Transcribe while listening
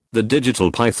The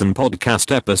Digital Python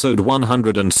Podcast, episode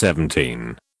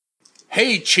 117.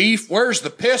 Hey, Chief, where's the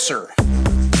pisser?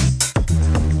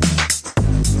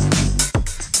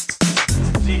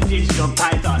 The Digital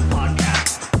Python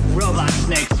Podcast. Robot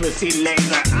snakes with the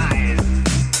laser eyes.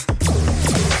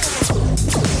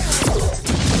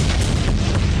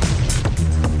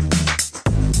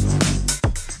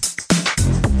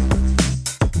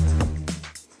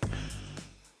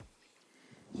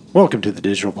 Welcome to the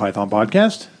Digital Python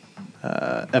Podcast,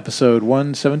 episode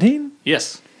 117.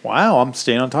 Yes. Wow, I'm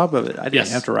staying on top of it. I didn't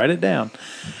Yes. have to write it down.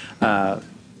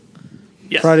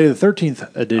 Yes. Friday the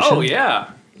 13th edition. Oh,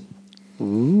 yeah.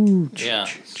 Ooh. Yeah.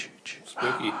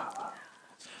 Spooky.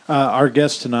 Our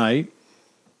guests tonight,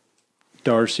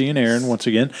 Darcy and Aaron, once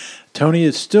again. Tony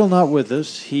is still not with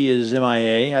us. He is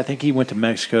MIA. I think he went to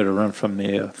Mexico to run from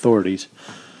the authorities.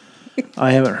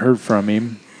 I haven't heard from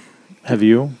him. Have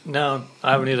you? No,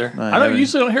 I haven't either. I I don't haven't.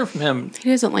 usually don't hear from him He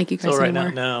doesn't like you guys until right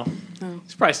anymore. now. No. Oh.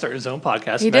 He's probably starting his own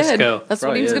podcast He in did. Mexico. That's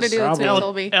what he was going to do. That's what he Probably.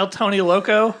 told me. El Tony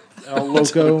Loco. El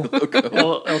Loco.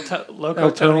 Loco El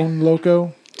Tony. Tone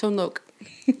Loco. Tone Loke.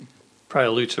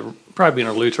 Probably being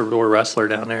a luchador wrestler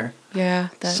down there. Yeah.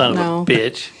 That, Son no. of a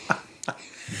bitch.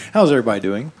 How's everybody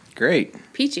doing? Great.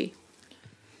 Peachy.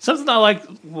 Something I like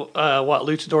what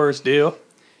luchadors do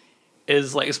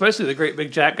is, like, especially the great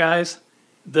big Jack guys,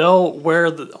 they'll wear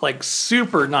like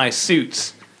super nice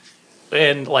suits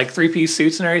and like three-piece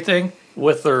suits and everything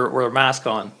with their mask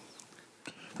on.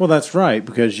 Well, that's right,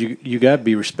 because you got to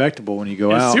be respectable when you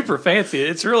go It's out. super fancy.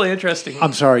 It's really interesting.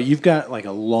 I'm sorry, you've got like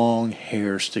a long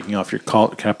hair sticking off your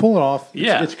collar. Can I pull it off?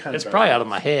 Yeah, it's it's probably out of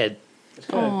my head.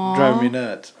 driving me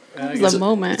nuts. That was a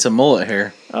moment. It's a mullet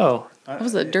hair. Oh, That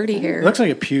was a dirty It hair. looks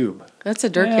like a pube. That's a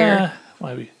dirt hair.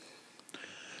 might be.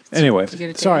 Anyway,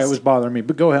 get a sorry, it taste. was bothering me,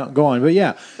 but go on. But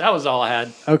yeah, That was all I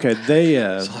had. okay, they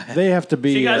have to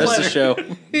be See you guys That's later.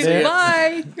 the show.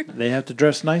 Bye. they have to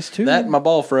dress nice too. That and my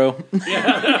ball fro.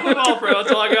 I'm all bro.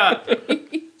 That's all I got.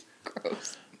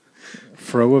 Gross.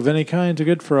 fro of any kind's a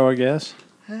good fro, I guess.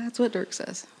 That's what Dirk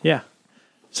says. Yeah.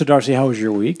 So Darcy, how was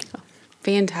your week?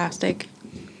 Fantastic.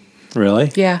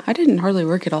 Really? Yeah, I didn't hardly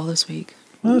work at all this week.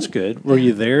 Well, that's good. Were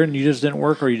you there and you just didn't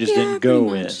work, or you just Yeah, didn't go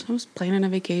pretty in? much. I was planning a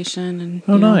vacation and.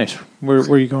 Oh, you know, nice. Where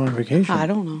are you going on vacation? I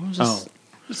don't know. I was just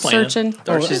Just playing. searching.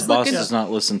 Darcy's Just boss looking. does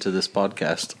not listen to this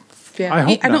podcast. Yeah, I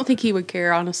hope I not. don't think he would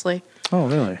care, honestly. Oh,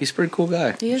 really? He's a pretty cool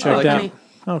guy. He is Checked really out. funny.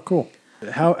 Oh, cool.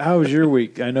 How was your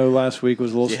week? I know last week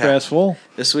was a little Yeah. stressful.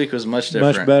 This week was much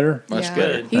different. Much better. Much Yeah.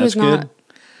 better. He was That's not good.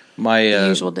 My the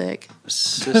usual dick.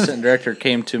 assistant director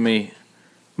came to me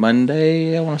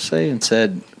Monday, I want to say, and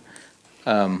said,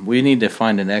 "We need to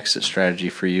find an exit strategy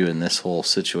for you in this whole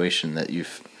situation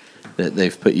that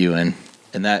they've put you in,"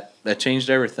 and that changed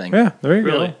everything. Yeah, there you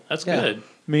Really? go. That's Yeah. good.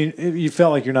 I mean, you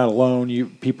felt like you're not alone.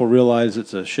 People realize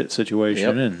it's a shit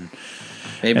situation, Yep. and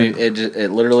Maybe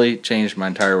it literally changed my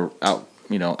entire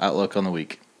outlook on the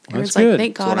week. that's It's like, good.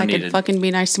 thank what God I I could needed. fucking be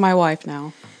nice to my wife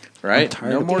now. Right?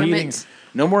 tired No of more, beating- Limits.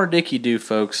 no more dicky do,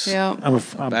 folks. Yeah. I'm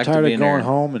Back to tired of being going Aaron.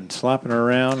 home and slapping her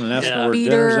around and asking Yeah. where Beat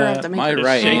dinner's her, at. have to make My her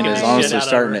right hand shaking is the honestly shit out of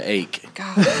starting her. to ache.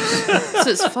 God, this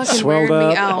is fucking Swelled wearing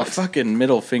me up. My out. fucking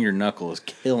middle finger knuckle is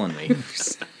killing me.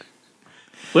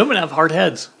 Women have hard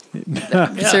heads.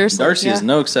 Seriously, Darcy yeah. is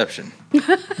no exception.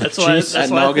 That's why. Jeez. That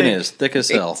That's why I noggin think- is thick as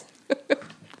hell.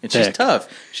 And she's Thick. tough.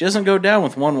 She doesn't go down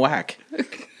with one whack.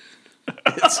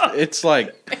 It's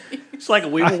like It's like a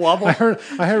weeble wobble. I heard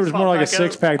it was more like a Back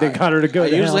out. 6-pack that got her to go I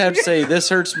down. usually have to say this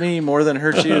hurts me more than it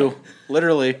hurts you.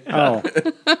 Literally, Oh,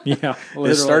 yeah. it's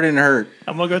literally. starting to hurt.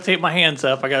 I'm gonna go take my hands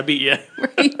up. I gotta beat you.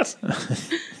 Right?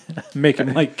 Make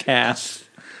him like Cass.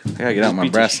 I gotta get out my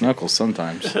brass knuckles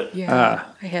sometimes. Yeah,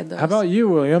 I had those. How about you,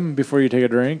 William, before you take a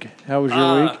drink? How was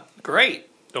your week? Great.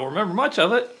 Don't remember much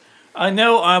of it. I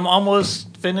know I'm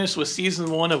almost finished with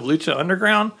season 1 of Lucha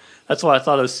Underground. That's why I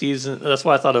thought of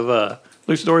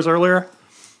Luchadors earlier.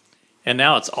 And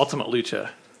now it's Ultimate Lucha.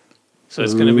 So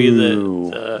it's going to be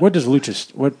the What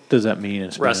does that mean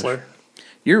in Spanish? wrestler.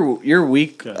 Your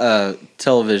week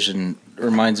television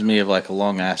reminds me of like a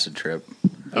long acid trip.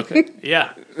 Okay.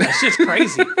 Yeah. That shit's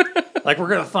crazy. Like, we're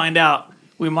going to find out.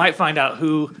 We might find out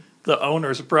who the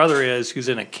owner's brother is who's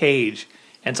in a cage.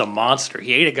 And it's a monster.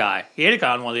 He ate a guy. In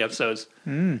one of the episodes.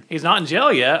 He's not in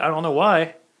jail yet. I don't know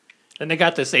why. Then they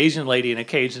got this Asian lady in a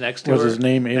cage next to her. Was his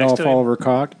name next Adolf to him. Oliver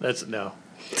Cock? That's no,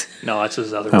 that's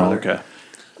his other Oh, brother. okay.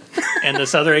 And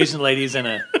this other Asian lady's in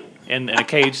a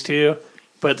cage too,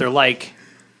 but they're like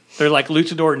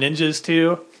luchador ninjas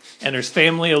too, and there's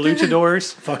family of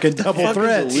luchadors. Fucking double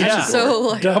threats. Yeah, So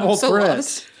like, Double so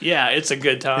threats. lost. yeah, it's a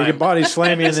good They can time. body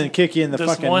slam you and then kick you in the This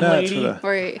fucking one nuts. lady- With a,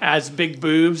 Right. Has big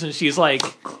boobs, and she's like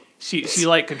She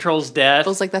like controls death. I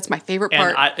was like, that's my favorite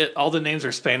and part. all the names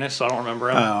are Spanish, so I don't remember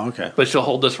them. Oh, okay. But she'll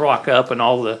hold this rock up, and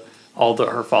all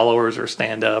her followers are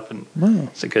stand up, and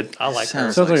it's a good. I like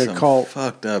her. Sounds like a some cult.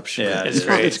 fucked up shit. Yeah, It's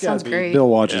great. It's got Sounds to be. great. Bill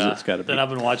watches Yeah. it. It's got to be. Then I've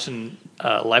been watching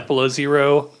Lipolo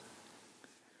Zero.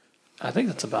 I think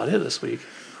that's about it this week.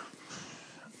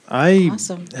 I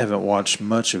Awesome. haven't watched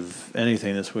much of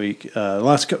anything this week.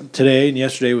 Today and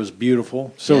yesterday was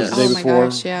beautiful. So was the day Oh my before.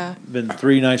 gosh, yeah. Been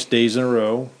 3 nice days in a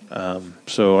row.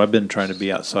 So I've been trying to be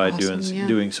outside Awesome,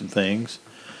 doing some things.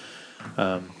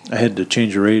 I had to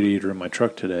change a radiator in my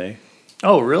truck today.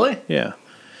 Oh, really? Yeah,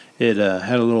 it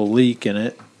had a little leak in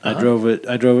it. I drove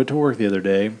it to work the other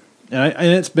day, and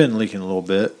it's been leaking a little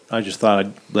bit. I just thought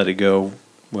I'd let it go.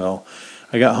 Well,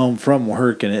 I got home from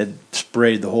work and it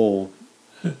sprayed the whole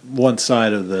one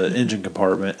side of the engine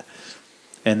compartment.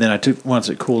 And then once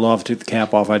it cooled off, I took the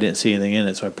cap off. I didn't see anything in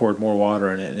it, so I poured more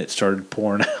water in it, and it started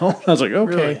pouring out. I was like,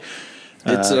 okay. Really?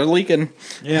 It's leaking.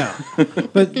 Yeah.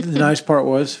 But the nice part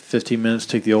was 15 minutes,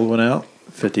 take the old one out,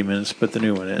 15 minutes, put the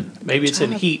new one in. Maybe it's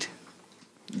in heat.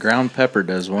 Ground pepper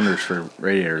does wonders for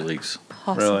radiator leaks.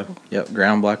 Really? Yep,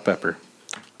 ground black pepper.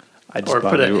 I just Or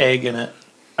bought put a an new- egg in it.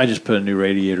 I just put a new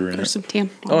radiator in There's it. some tampons.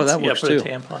 Oh, that Yeah, works put too. a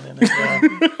tampon in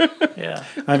it. Yeah.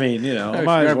 I mean, I If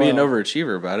might you're as gonna be an well.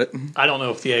 overachiever about it. I don't know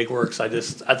if the egg works. I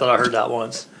thought I heard that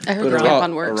once. I heard Put the a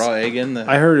tampon a works. raw egg in the.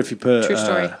 I heard if you put True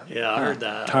story. Yeah, I heard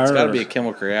that. tire It's got to be a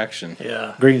chemical reaction.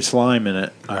 Yeah. green slime in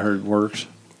it, I heard works.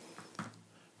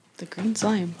 The green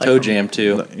slime. Toe jam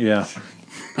too. Yeah.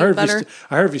 I heard, butter.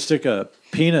 I heard if you stick a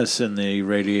penis in the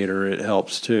radiator, it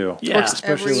helps too. Yeah. Works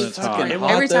Especially when it's hot. fucking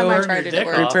hot, Every time though. I tried it, Dick it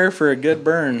worked. off. Prepare for a good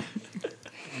burn.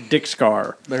 Dick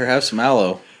scar. Better have some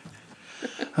aloe.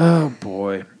 Oh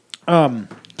boy. Some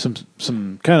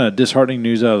kind of disheartening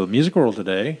news out of the music world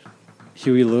today.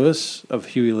 Huey Lewis of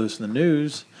Huey Lewis and the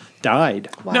News died.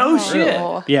 No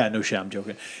shit. Yeah, no shit, I'm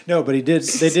joking. No, but they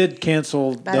did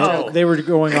cancel. Bad They, joke. they were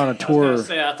going on a I was tour. gonna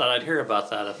say, I thought I'd hear about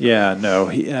that. Yeah, no,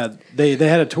 they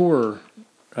had a tour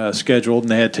scheduled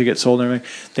and they had tickets sold and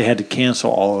everything. They had to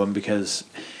cancel all of them because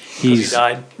He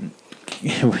died.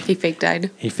 He fake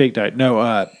died. he fake died.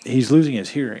 No, he's losing his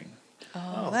hearing.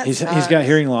 Oh, that He's sucks. got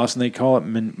hearing loss, and they call it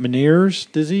Meniere's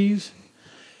disease.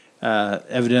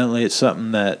 Evidently, it's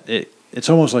something that it's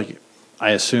almost like,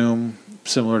 I assume,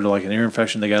 similar to like an ear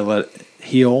infection. They got to let it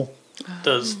heal.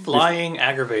 Does flying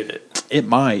aggravate it? It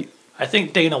might. I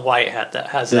think Dana White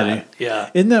has Did that. Yeah.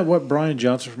 Isn't that what Brian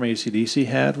Johnson from AC/DC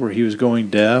had, where he was going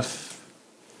deaf?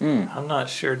 I'm not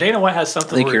sure. Dana White has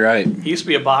something. I think where you're right. He used to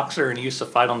be a boxer and he used to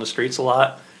fight on the streets a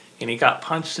lot, and he got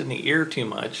punched in the ear too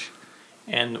much,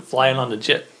 and flying on the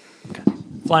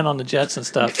jets and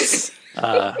stuff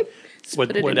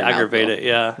Put it in would your mouth, aggravate though. it.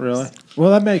 Yeah. Really?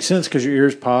 Well, that makes sense because your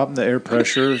ears pop and the air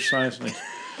pressure.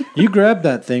 You grabbed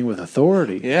that thing with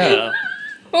authority. Yeah.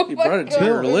 You brought it to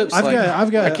your lips. I've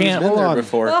got. I can't. Hold Been there on.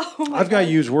 before. I've got to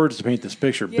use words to paint this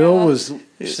picture. Bill was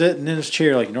sitting in his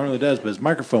chair like he normally does, but his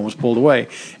microphone was pulled away.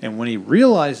 And when he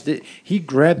realized it, he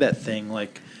grabbed that thing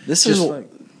like This just is like,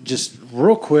 just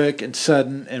real quick and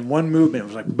sudden, and one movement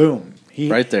was like boom.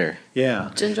 right there.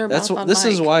 Yeah. Ginger That's mouth what. on This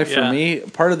is mic. why for Yeah. me,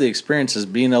 part of the experience is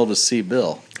being able to see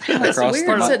Bill That's across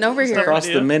weird the sitting over here. across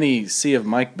Yeah. the mini sea of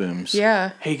mic booms.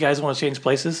 Yeah. Hey, you guys want to change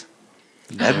places?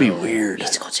 That'd be weird.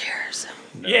 Musical chairs.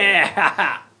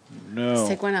 Yeah. No. Let's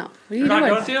take one out. What are you You're not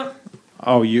doing? going to?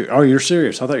 Oh, you're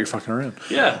serious? I thought you were fucking around.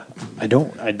 Yeah. I've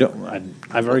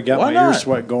already got Why my ear not?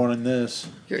 sweat going in this.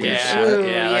 Your Yeah. ears. Ooh,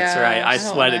 Yeah. That's right. I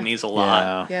don't sweat know. in these a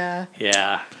lot. Yeah.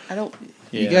 Yeah. I don't.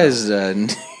 You guys need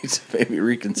to maybe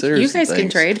reconsider. You some guys can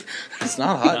things. trade. It's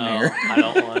not hot in No, here. I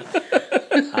don't want.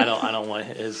 I don't want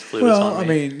his fluids Well, on I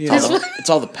me. mean, It's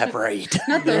all the pepper I eat.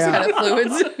 Not those kind of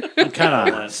fluids.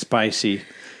 kind of spicy.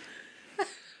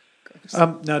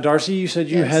 Now, Darcy, you said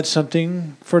you Yes. had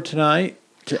something for tonight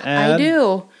to add. I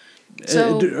do.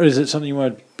 So Is it something you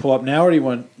want to pull up now, or do you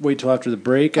want to wait till after the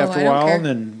break Oh, after I a don't while care. and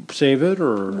then save it?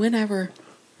 Or whenever.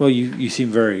 well, you seem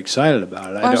very excited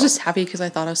about it. I was just happy because I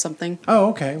thought of something. Oh,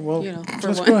 okay. Well, You know, for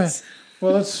let's go ahead. once.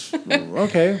 Well, let's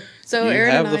okay. So You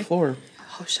Aaron have and the I. floor.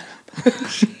 Oh, shut up.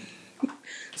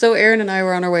 So Aaron and I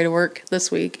were on our way to work this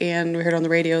week, and we heard on the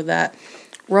radio that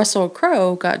Russell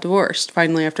Crowe got divorced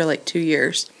finally after like 2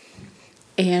 years,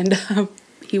 and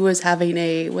he was having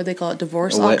a what they call it,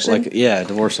 divorce auction,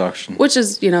 Divorce auction. which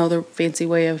is the fancy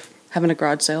way of having a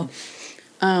garage sale.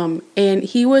 And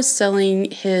he was selling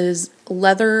his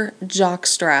leather jock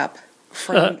strap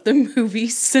from the movie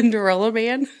Cinderella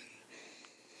Man.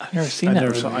 I've never seen I that.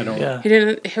 never movie. saw- I don't- Yeah. He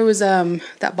didn't. It was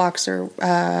that boxer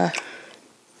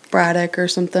Braddock or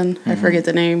something. I forget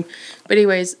the name. But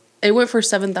anyways, it went for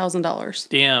 $7,000.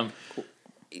 Damn.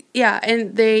 Yeah,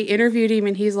 and they interviewed him,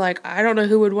 and he's like, I don't know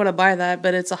who would want to buy that,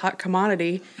 but it's a hot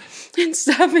commodity and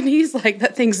stuff. And he's like,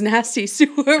 that thing's nasty, so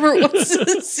whoever wants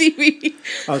to see me.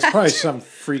 Oh, it's probably some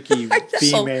freaky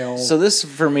female. So this,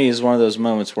 for me, is one of those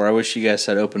moments where I wish you guys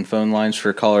had open phone lines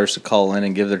for callers to call in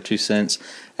and give their 2 cents.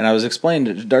 And I was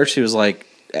explaining to Darcy, was like,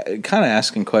 kind of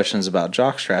asking questions about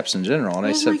jock straps in general. And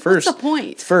I said, like, first, what's the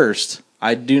point? First,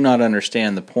 I do not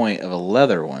understand the point of a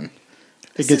leather one.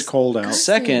 It gets cold out.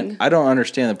 Second, I don't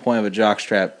understand the point of a jock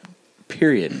strap,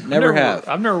 period. Never have.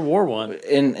 I've never wore one.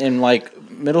 In like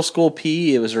middle school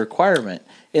PE, it was a requirement.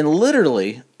 And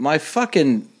literally, my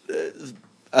fucking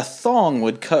a thong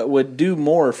would do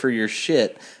more for your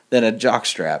shit than a jock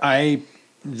strap.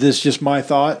 This is just my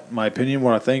thought, my opinion,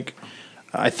 what I think.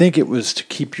 I think it was to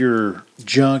keep your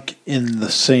junk in the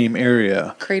same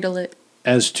area. Cradle it.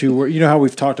 As to where, you know how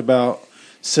we've talked about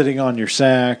sitting on your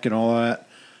sack and all that?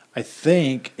 I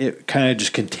think it kind of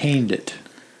just contained it.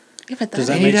 Yeah, but Does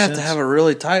that You'd make have sense? to have a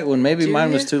really tight one. Maybe Do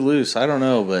mine was you? too loose. I don't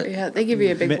know, but Yeah, they give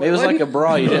you a big it was like a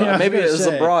bra. You didn't. Yeah, I was maybe it gonna was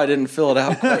say. a bra. I didn't fill it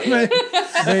out quite yet.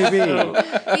 Maybe.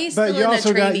 He's But still you in a also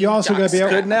got training to be able.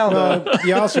 Good now, though. Well,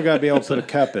 you also got to be able to put a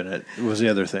cup in it. Was the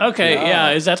other thing. Okay,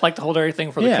 yeah. Is that like to hold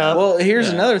everything for the Yeah. cup? Well, here's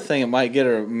another thing. It might get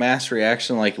a mass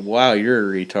reaction like, wow,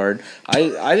 you're a retard.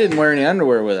 I didn't wear any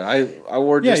underwear with it. I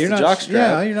wore Yeah, just you're the not- jock strap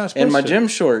yeah, you're not and supposed my to. gym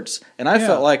shorts, and I Yeah.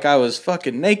 felt like I was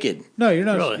fucking naked. No, you're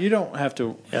not. Really? You don't have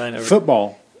to. Yeah, I never-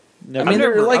 Football. I Never. mean,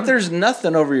 never- there's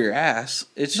nothing over your ass.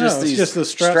 It's No, just it's these just the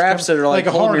straps straps that are like,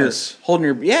 like a holding harness.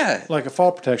 your yeah. Like a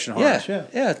fall protection harness. Yeah.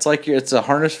 It's like it's a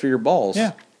harness for your balls.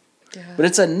 Yeah. But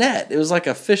it's a net. It was like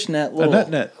a fishnet A little.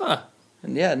 net.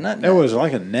 Yeah, nut It net. was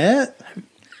like a net.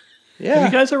 Yeah.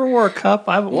 Have you guys ever wore a cup?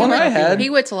 I haven't One worn a I cup. had. He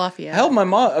went to Lafayette. I held my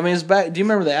mom. I mean, it's back. Do you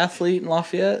remember the Athlete in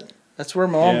Lafayette? That's where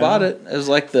my mom Yeah. bought it. It was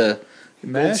like the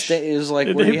Mesh? It was like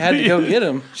Did where they you had to put go you- get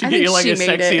them. She I get you think like she a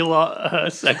made sexy,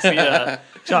 it. sexy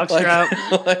jock strap.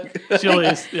 She'll or I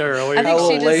A think little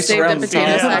she just lace saved around a the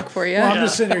potato top. sack for you. Well, I'm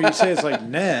just sitting here. You say it's like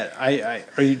net.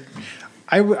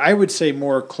 I would say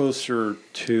more closer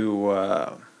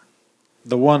to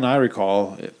the one I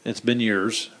recall. It's been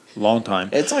years, long time.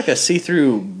 It's like a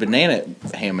see-through banana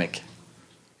hammock.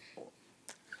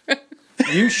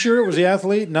 You sure it was the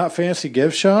Athlete, not Fancy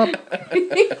Gift Shop?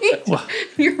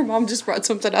 Your mom just brought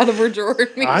something out of her drawer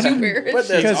and made I you don't- wear it. Put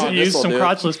this Because on, Use this'll some do it.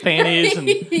 crotchless panties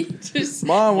and Just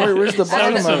Mom, where's the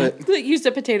bottom of it? used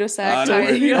a potato sack. Don't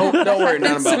worry, don't worry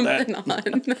none put about that.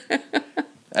 something on.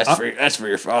 That's for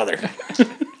your father.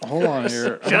 Hold on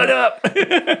here. shut up.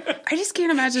 I just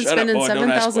can't imagine Shut up, spending boy, don't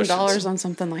ask $7,000 questions. on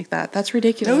something like that. That's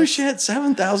ridiculous. No shit,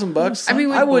 $7,000. I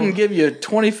mean, I wouldn't give you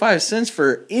 25 cents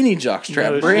for any jock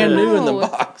strap, No brand shit. new in the No.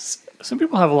 box. Some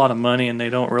people have a lot of money and they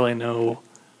don't really know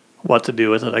what to do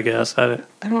with it. I guess. I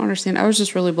don't understand. I was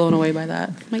just really blown away by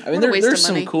that. Like, I mean, what a waste there's of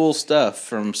some money. cool stuff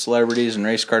from celebrities and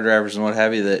race car drivers and what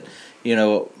have you that, you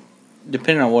know,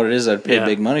 depending on what it is, I'd pay Yeah.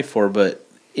 big money for. But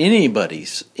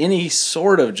any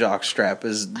sort of jock strap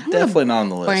is definitely not on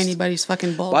the list. By anybody's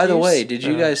fucking balls. By the way, did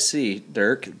you guys see,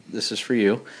 Dirk? This is for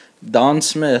you. Don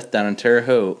Smith down in Terre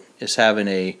Haute is having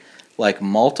a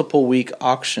multiple week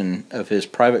auction of his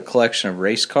private collection of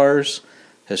race cars,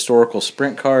 historical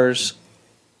sprint cars.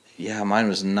 Yeah, mine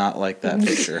was not like that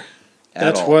picture. at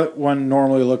That's all. what one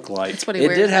normally looked like. That's what he It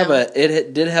wears did have now.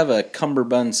 it did have a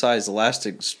cummerbund sized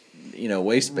elastic,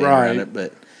 waistband around Right. it,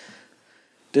 but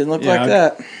didn't look Yeah, like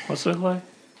that. What's it like?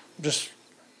 Just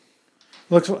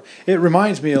looks. It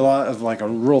reminds me a lot of like a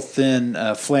real thin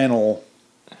flannel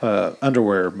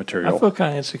underwear I material. feel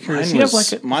kind of insecure. Does Mine he have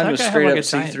was, like a, mine does was that guy have straight like up a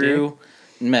see giant through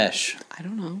mesh, I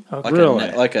don't know. dick? like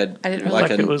Really? like a I didn't Like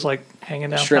realize it was like hanging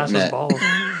down strip past net. his balls.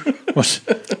 Was,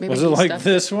 Maybe was he it like stuffed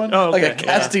this one? Oh, like okay. a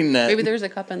casting net. Maybe there's a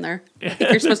cup in there. I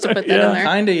think you're supposed to put that Yeah. in there.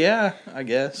 Kinda, yeah, I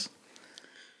guess.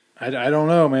 I don't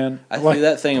know, man. I Like- threw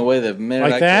that thing away the minute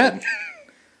like I that?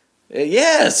 could.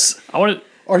 Yes, I want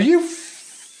Are you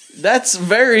that's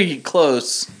very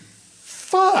close.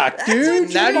 fuck,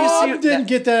 dude? Now Your do you mom see- didn't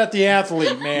get that at the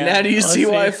Athlete, man. Now do you see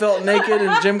why I see. felt naked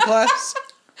in gym class?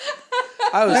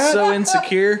 I was so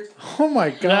insecure. Oh my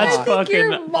That's god! fucking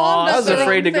your mom I was does the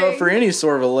afraid to wrong go thing. for any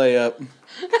sort of a layup.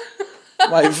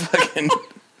 My fucking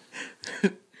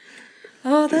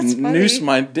Oh, that's funny. noose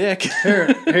my dick. Here,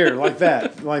 like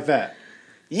that.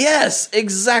 Yes,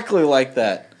 exactly like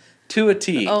that. To a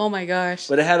T. Oh my gosh.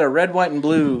 But it had a red, white, and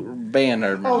blue band.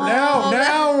 Oh,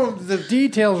 now the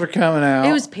details are coming out.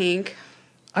 It was pink.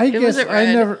 I guess wasn't I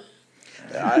red. never.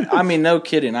 I mean, no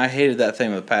kidding. I hated that thing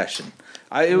with a passion.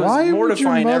 It was Why would your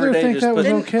mortifying mother every day. think Just that was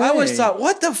put- okay? I always thought,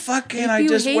 what the fuck can If I you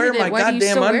just wear hated my it, why do you goddamn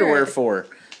still wear underwear it? for?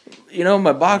 You know,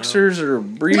 my boxers or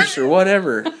briefs or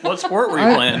whatever. what sport were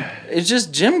you playing? It's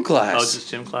just gym class. Oh, just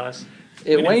gym class.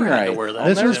 At We never had to Wainwright. wear that. I'll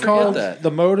This never was forget called that.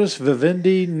 the Modus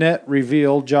Vivendi Net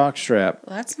Reveal Jockstrap.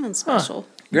 Well, that sounds special.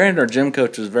 Granted, our gym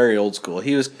coach was very old school.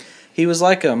 He was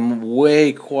like a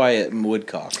way quiet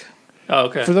woodcock. Oh,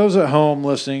 okay. For those at home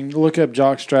listening, look up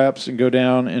jockstraps and go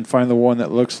down and find the one that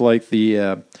looks like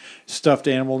the stuffed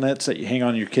animal nets that you hang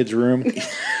on your kid's room.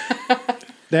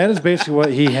 That is basically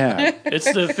what he had.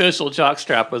 It's the official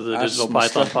jockstrap of the Digital Some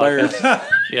Python stuffed bear. podcast.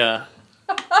 Yeah.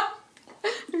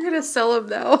 You're gonna sell them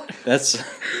now. That's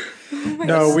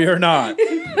No, we are not.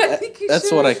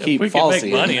 that's what I keep We could falsy.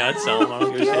 make money. I'd sell them. I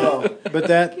don't give a shit. But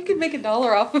that, You could make $1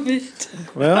 off of it.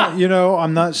 well,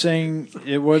 I'm not saying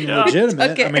it wasn't Yeah.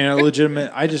 legitimate. Okay. I mean,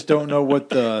 legitimate. I just don't know what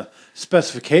the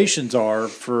specifications are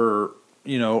for,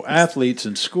 athletes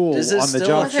in school Is it on the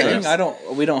still a jockstraps.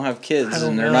 thing? We don't have kids,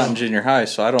 don't and they're not know. in junior high,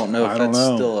 so I don't know if I don't that's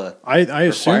know. still a. I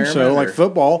assume so. requirement, Like or-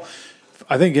 football,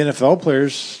 I think NFL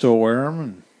players still wear them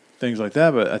and things like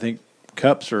that. But I think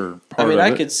cups are part I mean, of I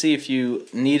it. could see if you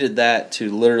needed that to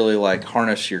literally like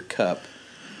harness your cup,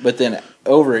 but then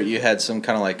over it you had some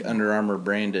kind of like Under Armour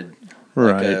branded,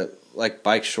 Right. like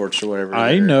bike shorts or whatever.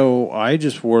 I that are- know. I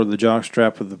just wore the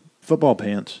jockstrap with the football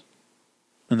pants,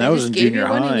 and that They was just in gave junior you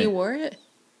one high. and you wore it?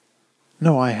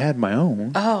 No, I had my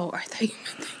own. Oh, I thought you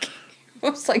meant the I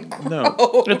was like, No.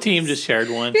 gross. The team just shared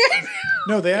one.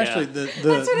 No, they actually the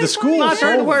school My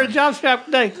turn to sold wear a them. jockstrap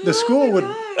today. The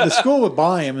school would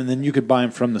buy them, and then you could buy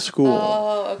them from the school.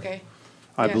 Oh, okay.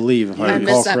 I yeah. believe, if I I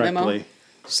recall missed that memo. correctly.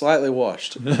 slightly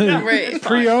washed. Right.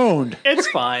 Pre-owned. It's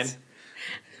fine.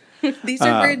 These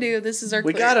are brand new. This is our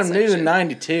We got them clearance new in section.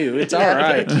 '92. It's all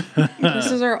right.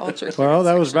 This is our ultra. Well,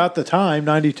 that clearance was section. about the time,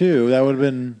 92. That would have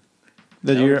been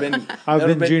the year. I've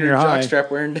been junior high. Jockstrap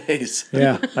wearing days.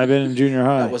 Yeah, I've been in junior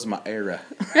high. That was my era.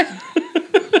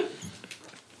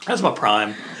 That's my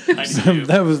prime. 92.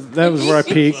 that was where I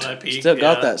peaked. When I peaked, Still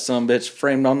got yeah. that son of a bitch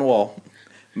framed on the wall.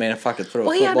 Man, if I could throw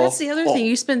Well, a yeah, football. that's the other thing.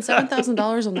 You spend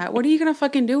 $7,000 on that. What are you gonna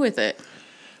fucking do with it?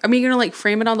 I mean, you're gonna like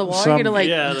frame it on the wall. Some- You're gonna like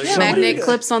Yeah, there's magnet some-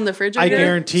 clips on the I refrigerator.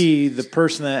 guarantee the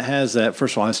person that has that,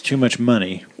 first of all, has too much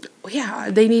money. Well, yeah,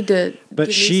 they need to. But give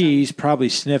me she's probably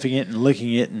sniffing it and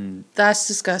licking it and, some. That's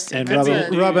disgusting. and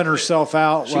That's rubbing herself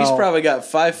out. She's while- probably got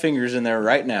 5 fingers in there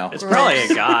right now. It's probably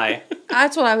a guy.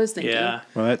 That's what I was thinking. Yeah.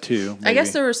 Well, that too. I guess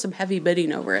maybe. there was some heavy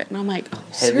bidding over it, and I'm like, oh,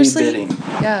 Heavy seriously? bidding.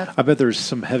 Yeah. I bet there's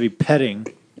some heavy petting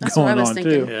That's what I going was on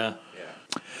thinking. too. Yeah.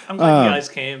 I'm glad you guys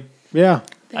came. Yeah,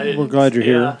 I didn't- we're glad you're yeah.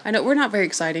 here. I know we're not very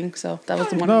exciting, so that was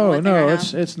the one. No, one thing I no,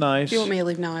 have. it's nice. If you want me to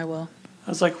leave now, I will. I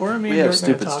was like, where are me We and have Dirk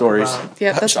gonna stupid talk stories. about?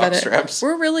 Yeah, that's about it. Jockstraps.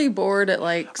 We're really bored at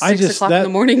like I 6 just- o'clock in that- the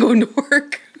morning going to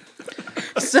work.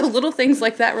 So little things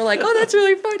like that, we're like, oh, that's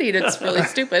really funny. And it's really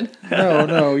stupid.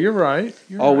 No, you're right.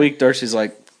 You're All right. week, Darcy's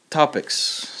like,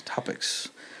 topics.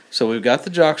 So we've got the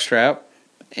jockstrap,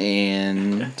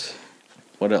 and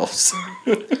what else?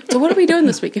 So what are we doing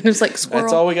this weekend? It was like squirrel.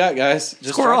 That's all we got, guys.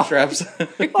 Just Squirrel.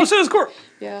 jockstraps. Oh, so it's court.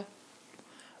 Yeah.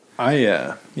 I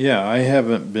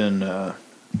haven't been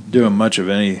doing much of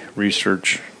any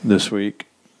research this week.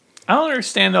 I don't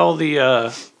understand all the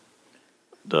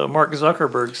Mark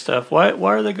Zuckerberg stuff. Why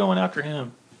are they going after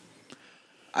him?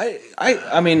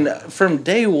 I mean, from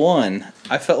day one,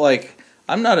 I felt like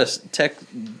I'm not a tech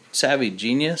savvy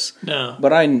genius, No.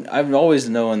 but I've always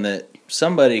known that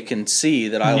somebody can see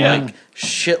that I Yeah. like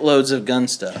shitloads of gun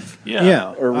stuff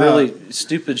Yeah. or really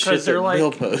stupid shit Because that they're like,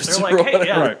 Bill posts. they're or like, hey, whatever.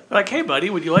 yeah, Right. They're like, hey, buddy,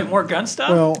 would you like more gun stuff?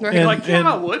 Well, Right. You're like, yeah, and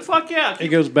I would. Fuck yeah. it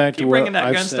goes back to keep what bringing that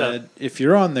I've gun said. stuff. If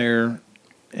you're on there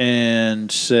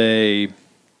and say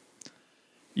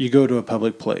you go to a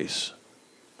public place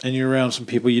and you're around some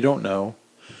people you don't know,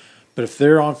 but if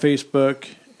they're on Facebook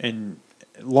and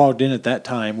logged in at that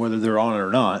time, whether they're on it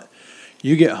or not,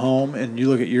 you get home and you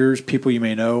look at yours, people you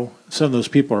may know. Some of those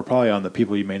people are probably on the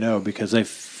people you may know because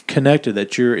they've connected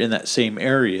that you're in that same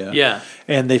area. Yeah.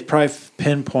 And they've probably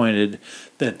pinpointed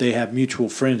that they have mutual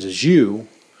friends as you,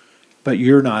 but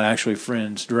you're not actually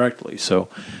friends directly. So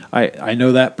I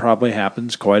know that probably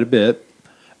happens quite a bit.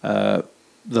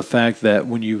 The fact that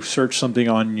when you search something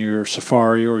on your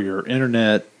Safari or your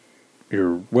internet,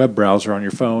 your web browser on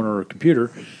your phone or a computer,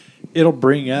 it'll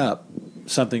bring up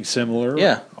something similar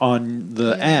Yeah. on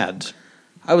the ads.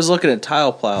 I was looking at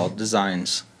tile plow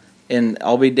designs, and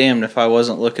I'll be damned if I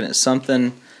wasn't looking at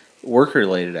something work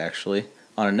related actually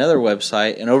on another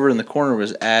website. And over in the corner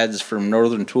was ads from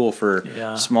Northern Tool for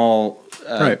Yeah. small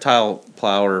Right. tile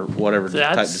plow or whatever type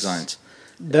That's- designs.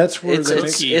 That's where It's- they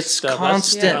it's- make, Key stuff. That's-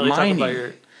 constant they talk about mining.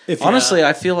 your- if Honestly,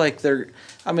 I feel like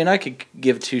I mean, I could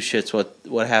give two shits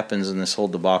what happens in this whole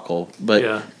debacle, but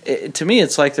Yeah. to me,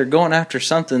 it's like they're going after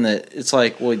something that it's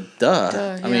like, well, duh.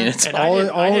 Duh, I mean, yeah. it's And all-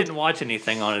 I didn't watch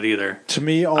anything on it either. To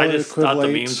me, all I it just thought the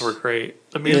equivalates memes were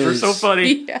great. The memes were so is-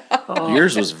 funny. Yeah.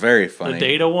 yours was very funny. The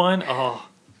data one. Oh,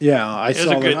 Yeah, I was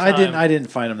saw a good them. I didn't. time. I didn't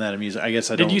find them that amusing. I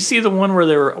guess I don't. did you see the one where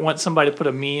they want somebody to put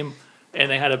a meme and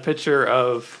they had a picture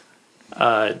of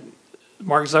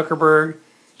Mark Zuckerberg,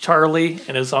 Charlie,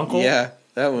 and his uncle? Yeah,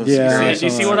 that was. Yeah, great. I Did you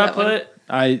saw see that. what I That one.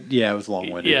 put? Yeah, it was long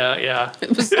winded. Yeah. It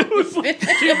was, It was like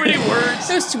too many words.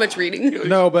 there was too much reading.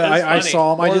 No, but That's I funny.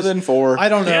 saw them. I More just. than 4. I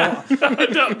don't know. Yeah.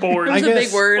 Not bored. It was I a big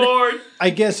guess- word. Bored. I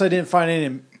guess I didn't find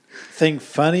anything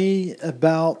funny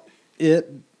about it.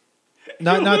 It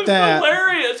Not was that.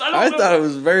 hilarious. I don't I know. thought it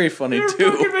was very funny They were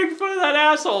too. fucking making fun of that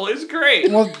asshole. It's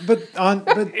great. But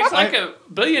He's like a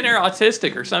billionaire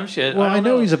autistic or some shit. Well, I don't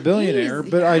know he's a billionaire,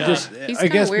 but I Yeah. just, He's I kinda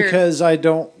guess weird. because I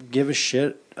don't give a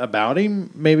shit about him,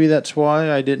 maybe that's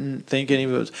why I didn't think any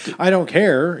of it was. I don't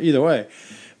care either way.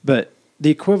 But the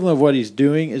equivalent of what he's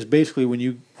doing is basically when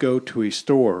you go to a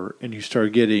store and you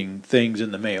start getting things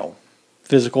in the mail,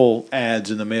 physical ads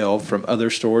in the mail from other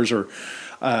stores, or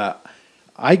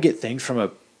I get things from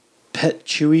a Pet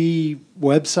Chewy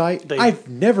website. I've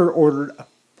never ordered a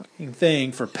fucking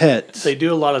thing for pets. They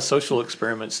do a lot of social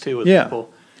experiments too with Yeah.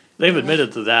 people. They've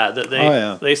admitted to that they Oh,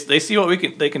 yeah. they see what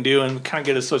they can do and kind of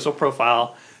get a social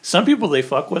profile. Some people they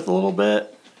fuck with a little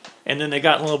bit, and then they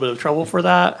got in a little bit of trouble for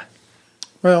that.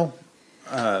 Well,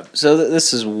 So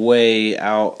this is way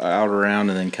out around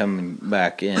and then coming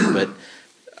back in. But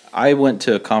I went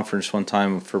to a conference one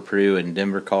time for Purdue in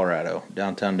Denver, Colorado,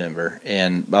 downtown Denver,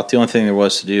 and about the only thing there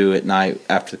was to do at night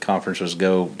after the conference was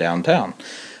go downtown.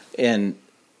 And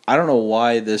I don't know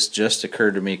why this just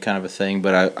occurred to me, kind of a thing,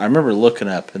 but I remember looking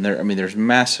up, and there's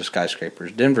massive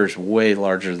skyscrapers. Denver's way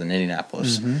larger than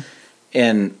Indianapolis,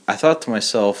 and I thought to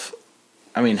myself,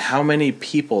 how many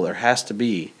people there has to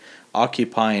be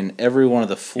occupying every one of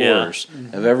the floors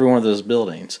of every one of those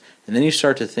buildings. And then you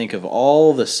start to think of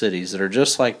all the cities that are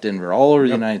just like Denver all over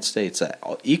the United States that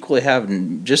equally have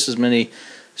just as many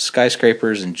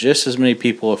skyscrapers and just as many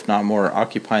people, if not more,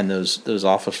 occupying those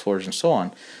office floors and so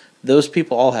on. Those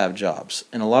people all have jobs,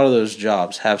 and a lot of those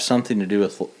jobs have something to do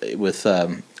with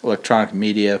electronic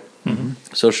media,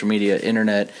 social media,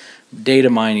 internet, data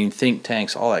mining, think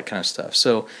tanks, all that kind of stuff.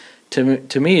 So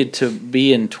to me, to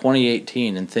be in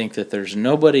 2018 and think that there's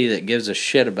nobody that gives a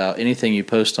shit about anything you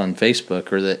post on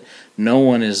Facebook, or that no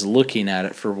one is looking at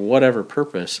it for whatever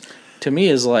purpose, to me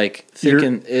is like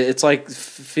thinking it's like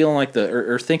feeling like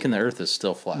or thinking the Earth is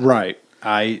still flat. right.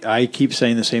 I keep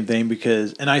saying the same thing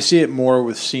because, and I see it more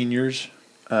with seniors,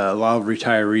 a lot of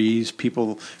retirees,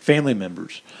 people, family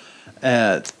members.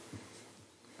 I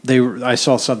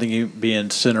saw something being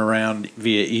sent around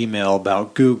via email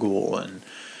about Google and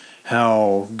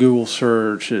how Google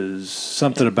search is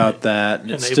something about that, and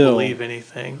And it's they still believe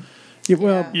anything. Yeah,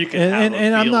 well, You can have a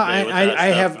and I'm field not. day with that I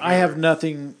stuff have. I have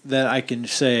nothing that I can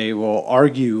say will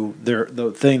argue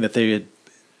the thing that they had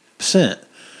sent.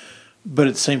 But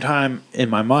at the same time, in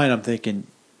my mind, I'm thinking,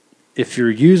 if you're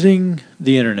using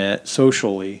the internet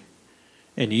socially,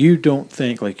 and you don't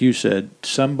think, like you said,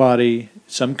 some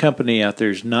company out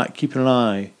there is not keeping an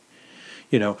eye,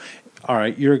 all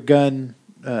right, you're a gun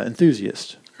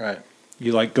enthusiast. Right.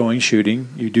 You like going shooting.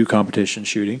 You do competition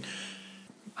shooting.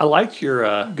 I liked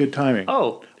your. Good timing.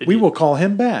 Oh, did we you- will call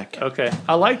him back. Okay,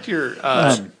 I liked your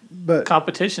But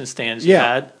competition stands you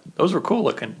Yeah. had. Those were cool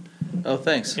looking. Oh,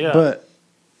 thanks. Yeah, But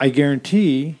I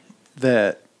guarantee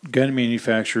that gun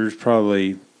manufacturers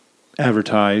probably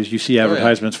advertise. You see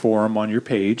advertisements for them on your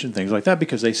page and things like that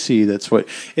because they see that's what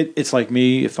it's like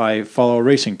me if I follow a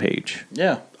racing page.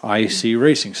 Yeah. I see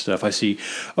racing stuff. I see,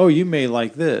 oh, you may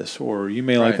like this or you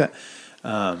may like Right.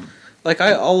 that. Like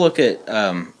I'll look at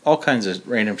all kinds of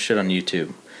random shit on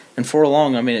YouTube, and for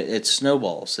long, it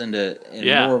snowballs into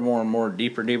Yeah. more and more and more,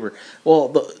 deeper.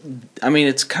 Well,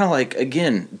 it's kind of like,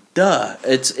 again, duh.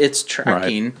 It's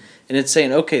tracking and it's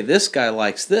saying, okay, this guy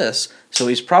likes this, so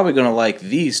he's probably going to like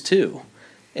these too,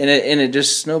 and it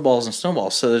just snowballs and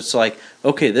snowballs. So it's like,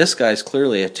 okay, this guy's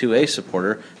clearly a 2A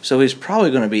supporter, so he's probably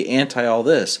going to be anti all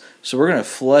this. So we're going to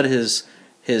flood his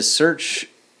search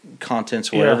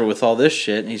contents or whatever with all this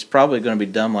shit, and he's probably going to be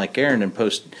dumb like Aaron and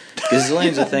post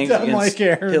gazillions of things Dumb against like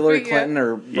Aaron. Hillary Yeah. Clinton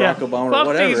or Yeah. Barack Obama Fuck or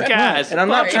whatever. these guys. And I'm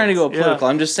not Right. trying to go Yeah. political.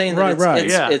 I'm just saying that Right.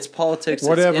 Yeah. it's politics,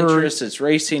 Whatever. it's interest, it's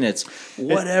racing, it's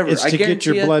whatever. It's I to get guarantee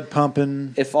your you, blood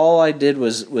pumping. if all I did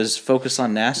was focus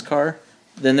on NASCAR,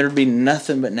 then there'd be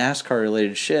nothing but NASCAR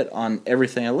related shit on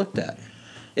everything I looked at.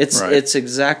 It's Right. it's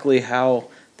exactly how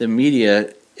the media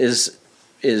is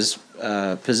is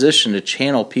positioned to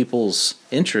channel people's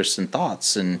interests and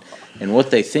thoughts and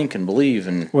what they think and believe.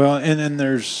 And Well, and then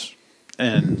there's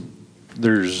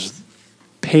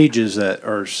pages that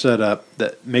are set up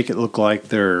that make it look like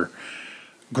they're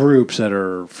groups that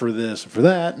are for this and for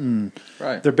that, and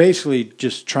Right. they're basically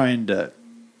just trying to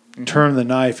turn the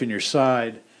knife in your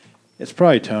side. It's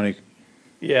probably Tony.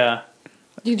 Yeah.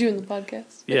 You doing the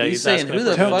podcast? Yeah, He's saying, asking "Who for-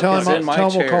 the fuck Tell is him, in my tell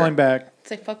him we'll call chair?" him back.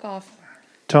 Say fuck off.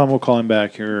 Tell him we'll call him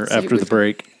back here See after if the we-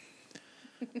 break.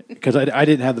 Because I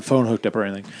didn't have the phone hooked up or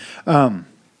anything.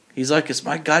 He's like, "It's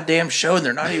my goddamn show, and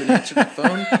they're not even answering the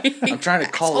phone. I'm trying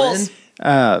to call in.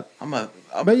 Assholes. I'm a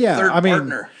But yeah, third I mean,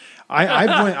 partner."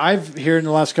 I've here in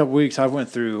the last couple of weeks, I went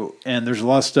through, and there's a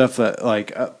lot of stuff that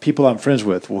like people I'm friends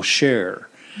with will share,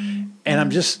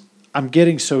 and I'm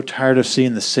getting so tired of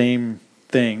seeing the same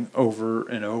thing over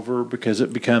and over because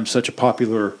it becomes such a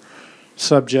popular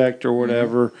subject or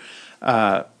whatever,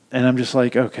 and I'm just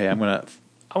like, okay, I'm gonna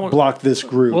I want- block this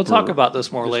group. We'll talk or about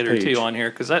this more this later page. too on here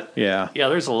because that. Yeah. Yeah,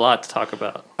 there's a lot to talk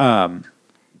about.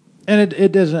 And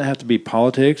it doesn't have to be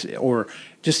politics or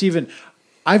just even.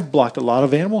 I've blocked a lot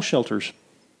of animal shelters.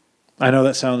 I know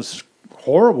that sounds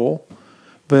horrible,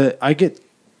 but I get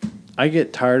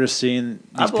tired of seeing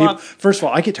I these people. block- First of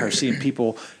all, I get tired of seeing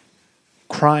people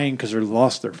crying because they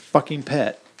lost their fucking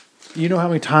pet. You know how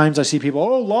many times I see people,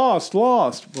 oh, lost.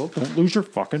 Well, don't lose your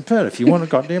fucking pet. If you want a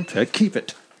goddamn pet, keep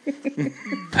it.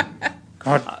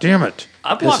 God damn it.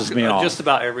 I block Pisses me off. just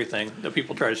about everything that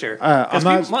people try to share. I'm 'Cause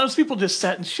not- most people just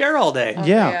sit and share all day.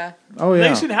 Yeah. Oh, They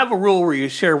yeah. should have a rule where you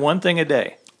share one thing a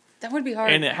day, That would be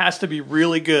hard. and it has to be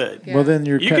really good. Yeah. Well, then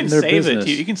you're You cutting can their save business. it.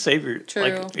 You can save your True.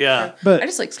 like yeah. True. But- I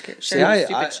just like See, sharing I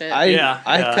stupid shit. Yeah,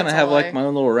 kind of That's have all like I- my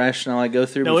own little rationale I go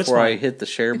through No, it's before I fine. hit the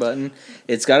share button.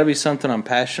 It's got to be something I'm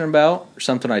passionate about, or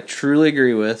something I truly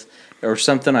agree with, or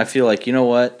something I feel like, you know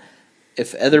what,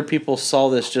 if other people saw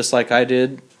this just like I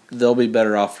did, they'll be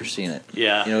better off for seeing it.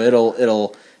 Yeah. You know,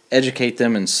 it'll educate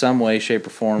them in some way, shape, or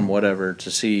form, whatever,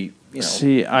 to see. You know,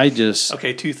 See, I just.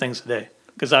 Okay, 2 things a day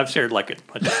because I've shared like a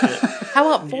bunch of shit.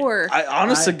 How about 4? I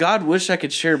honest to God wish I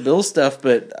could share Bill's stuff,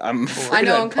 but I'm afraid I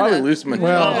know, I'd I'm probably kinda- lose my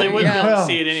Well, Well, they wouldn't be able Yeah. to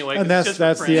see it anyway. 'cause And it's just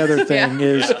that's for the friends. other thing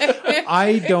is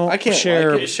I don't I can't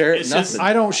share. like it, share it, It's nothing. just-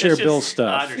 I don't It's share just- Bill's I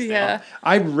stuff. understand. Yeah.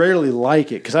 I rarely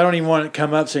like it because I don't even want it to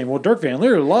come up saying, "Well, Dirk Van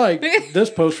Leer liked this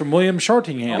post from William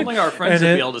Shartingham." Only our friends And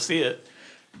would it- be able to see it.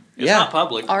 It's Yeah. not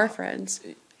public. Our friends.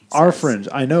 Our friends,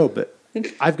 I know, but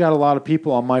I've got a lot of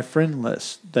people on my friend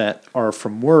list that are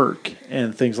from work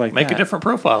and things like Make that. a different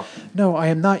profile. No, I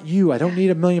am not you. I don't need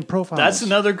a million profiles. That's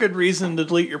another good reason to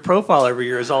delete your profile every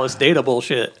year is all this data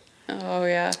bullshit. Oh,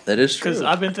 yeah. That is Because true.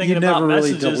 I've been thinking You about never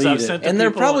really messages delete I've it. sent to And they're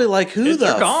people, probably like, who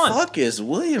they're the gone. fuck is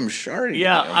William Shardy?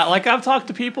 Yeah, I've talked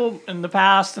to people in the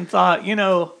past and thought,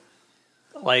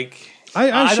 like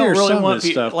I share don't really some of want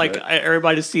this stuff, like but-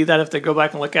 everybody to see that if they go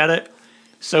back and look at it.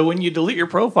 So when you delete your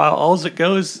profile, all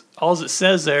it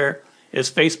says there is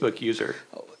Facebook user,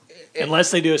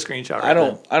 unless they do a screenshot.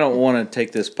 Right I don't want to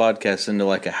take this podcast into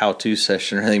like a how-to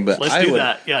session or anything, but Let's I do would,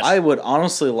 that, yes. I would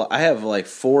honestly, I have like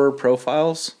 4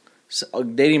 profiles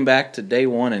dating back to day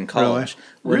one in college.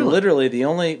 When Really?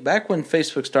 literally back when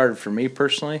Facebook started for me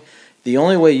personally, the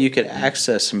only way you could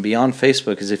access and be on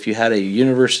Facebook is if you had a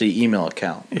university email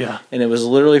account. Yeah. And it was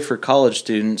literally for college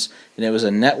students, and it was a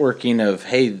networking of,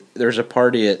 hey, there's a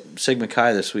party at Sigma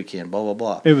Chi this weekend, blah, blah,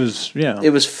 blah. It was, yeah.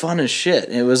 It was fun as shit.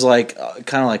 It was like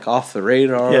kind of like off the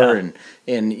radar, Yeah.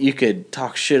 and you could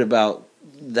talk shit about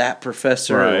that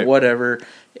professor or Right. whatever.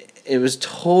 It was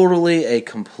totally a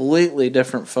completely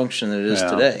different function than it is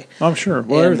Yeah. today. I'm sure.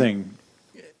 Well, And- everything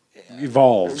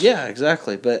evolves. Yeah,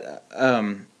 exactly. But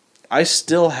I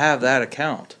still have that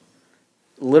account,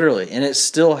 literally, and it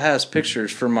still has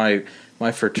pictures from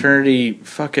my fraternity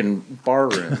fucking bar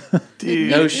room.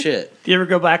 Dude, No shit. do you ever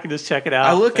go back and just check it out?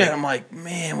 I look at it, I'm like,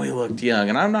 man, we looked young,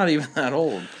 and I'm not even that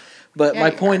old. But Yeah,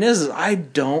 my you point are. is I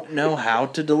don't know how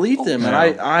to delete them,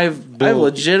 and No. I've Bill-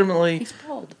 legitimately He's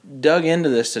bald. dug into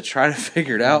this to try to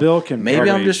figure it out. Bill can Maybe I'm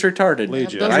probably just retarded.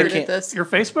 lead you. Bill's I good at can't. this. your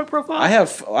Facebook profile.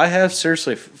 I have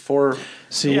seriously 4.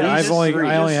 See, Yeah, I only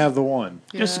just- have the one.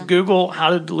 Just Yeah. Google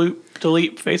how to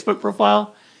delete Facebook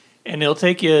profile, and it'll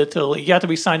take you to. You have to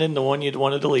be signed into one you'd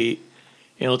want to delete.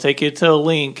 It'll take you to a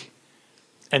link,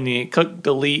 and you click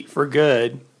delete for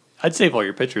good. I'd save all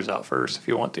your pictures out first if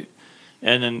you want to,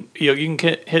 and then you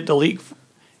can hit delete,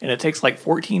 and it takes like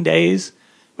 14 days.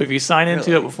 But if you sign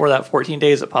into Really? it before that 14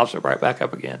 days, it pops it right back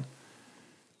up again.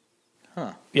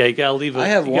 Huh. Yeah, you gotta leave it. I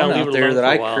have you gotta one leave out it there alone that for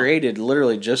a I while. created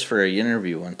literally just for an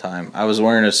interview one time. I was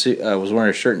wearing a suit, I was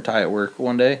wearing a shirt and tie at work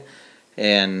one day,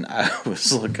 and I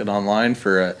was looking online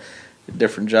for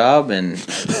different job and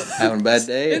having a bad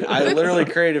day. I literally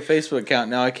created a Facebook account.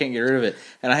 Now I can't get rid of it.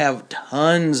 And I have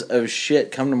tons of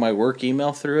shit come to my work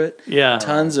email through it. Yeah.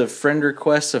 Tons of friend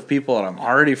requests of people that I'm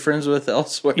already friends with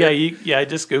elsewhere. Yeah,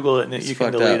 just Google it and you can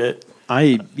fucked delete up. it.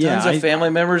 Tons of family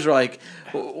members are like,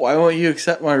 why won't you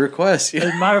accept my request? As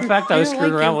a matter of fact, I was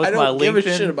screwing around with I my don't LinkedIn. give a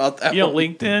shit about that You know,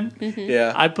 one. LinkedIn.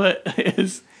 Yeah.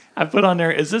 I put on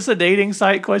there. Is this a dating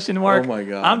site? Question mark. Oh my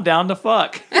God. I'm down to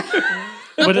fuck.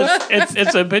 But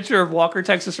it's a picture of Walker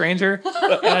Texas Ranger,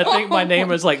 and I think my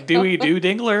name is like Dewey Dew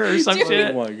Dingler or some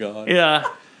shit. Oh my God. Yeah,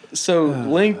 So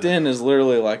LinkedIn is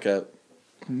literally like a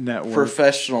Network.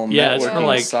 professional Yeah, it's networking kinda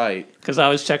like- site. because I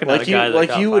was checking out Like a guy that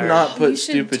got you would fired. not put You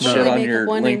should stupid totally shit on make your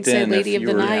one and say LinkedIn Lady if of you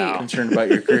the were Night. concerned about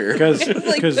your career. Because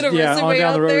Like, put a on resume down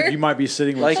out the road there. you might be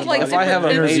sitting with Like somebody. if I have a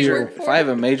different major business if I have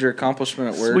a major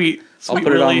accomplishment at work, Sweet I'll put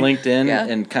it Willie. on LinkedIn Yeah.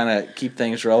 and kind of keep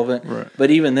things relevant. Right. But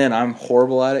even then, I'm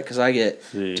horrible at it because I get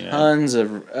Yeah. tons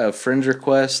of friends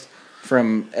requests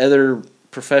from other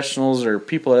professionals or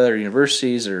people at other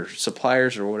universities or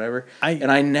suppliers or whatever,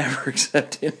 and I never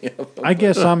accept any of them. I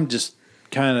guess I'm just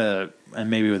kind of, and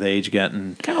maybe with age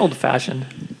getting, Kind of old fashioned.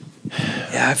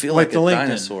 Yeah, I feel Like like the a LinkedIn.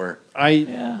 dinosaur.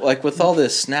 Yeah. Like with all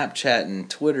this Snapchat and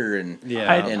Twitter and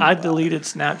I deleted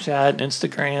Snapchat and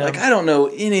Instagram. like I don't know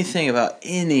anything about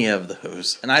any of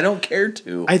those, and I don't care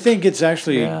to. I think it's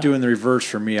actually Yeah. doing the reverse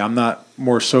for me. I'm not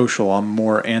more social. I'm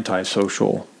more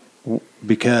antisocial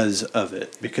because of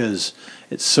it. Because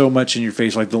it's so much in your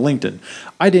face, like the LinkedIn.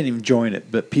 I didn't even join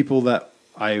it, but people that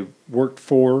I worked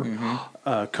for,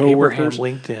 coworkers,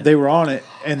 Abraham LinkedIn. they were on it,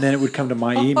 and then it would come to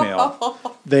my email.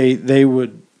 They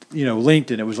would,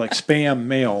 LinkedIn. It was like spam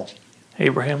mail.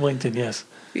 Abraham LinkedIn. Yes,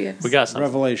 Yes. we got some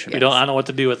Revelation. We don't. I don't know what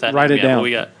to do with that. Write name it yet, down. but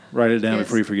we got. Write it down Yes.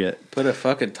 before you forget. Put a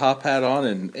fucking top hat on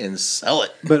and sell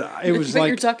it. But it was Put your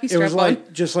like jockey it was strap on.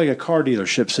 like just like a car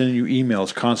dealership sending you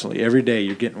emails constantly every day.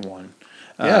 You're getting one.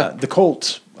 Yeah. The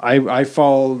Colts. I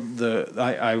followed the.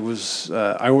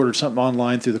 I ordered something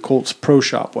online through the Colts Pro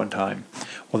Shop one time.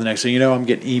 Well, the next thing you know, I'm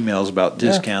getting emails about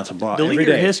discounts and blah Delete every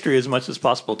your day. history as much as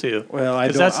possible too. Well, I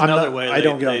 'Cause don't. that's I'm another not- way I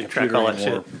don't get on they the track computer all that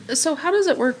anymore. shit. So how does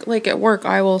it work? Like at work,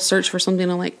 I will search for something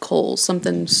on like Kohl's,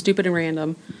 something stupid and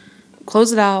random.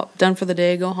 Close it out, done for the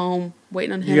day, go home,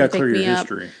 waiting on him You to got to pick clear me your up.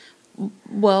 history,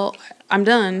 Well, I'm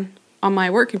done on my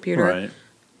work computer, right?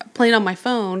 playing on my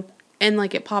phone, and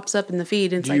like it pops up in the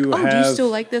feed, and it's Do like, you oh, do you have- still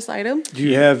like this item? Do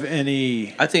you have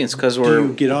any? I think it's because Do we're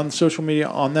you get on social media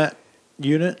on that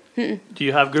unit? Do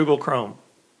you have Google Chrome?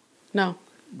 No.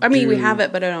 I mean, we Do- have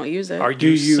it, but I don't use it. Are Do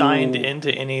you you- signed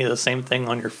into any of the same thing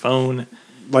on your phone?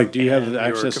 Like, do you have And your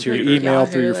access to your computer. email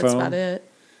through your That's phone? about it.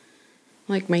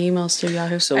 Like my emails to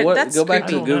Yahoo. so what? That's Go back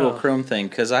to the creepy. I don't Google know. Chrome thing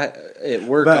because I at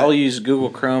work But- I'll use Google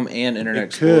Chrome and Internet It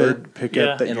Explorer. could pick Yeah.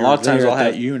 up that And a you're lot of times there I'll at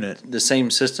that have- unit. The same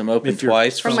system open If you're-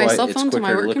 twice, From so my I- cell it's phone to my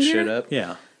quicker work to look computer? shit up.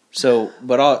 Yeah. So,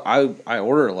 but I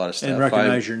order a lot of stuff. And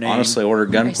recognize I your name. Honestly, order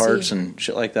gun I see. parts and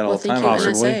shit like that all Well, the thank time. you,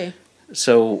 Possibly. NSA.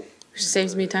 So,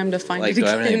 Saves me time to find like, it do I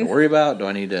have anything again. to worry about? Do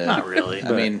I need to? Not really.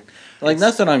 I mean, like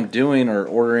nothing I'm doing or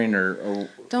ordering or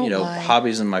Don't lie.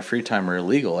 hobbies in my free time are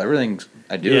illegal. Everything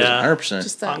I do is Yeah. 100%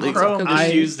 Just that On legal Chrome, cookie.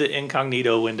 just use the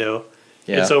incognito window.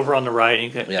 Yeah. It's over on the right, and, you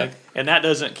can, Yeah. and that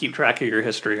doesn't keep track of your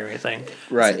history or anything.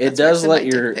 Right. So It that's where I does send let my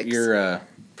dick pics. your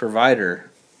provider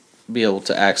be able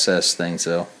to access things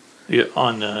though Yeah,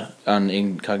 on on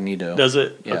incognito. does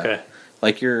it? Yeah. Okay.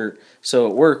 Like so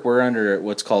at work we're under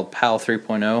what's called PAL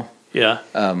 3.0. Yeah.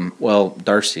 Well,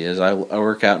 Darcy is. I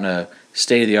work out in a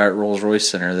state of the art Rolls Royce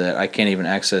center that I can't even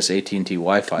access AT&T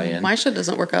Wi-Fi in. My shit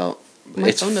doesn't work out. My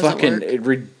It's phone doesn't fucking work.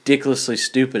 ridiculously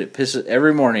stupid. It pisses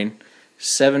every morning,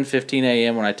 7:15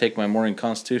 a.m. when I take my morning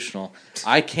constitutional.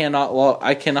 I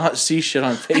cannot see shit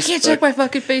on Facebook. I can't check my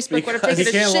fucking Facebook when I'm Because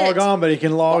taking He a can't shit. log on, but he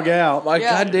can log out. My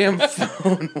Yeah. goddamn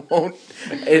phone won't.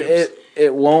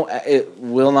 It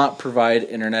will not provide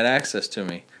internet access to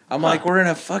me. I'm like, we're in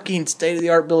a fucking state of the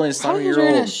art building. It's not Probably a because year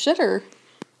you're in a old. shitter.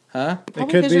 Huh?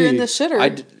 Probably could because you're in be. the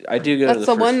shitter. I do go to That's the the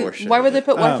first one. floor shit. Why would they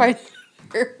put Wi-Fi?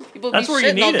 Where people That's be where you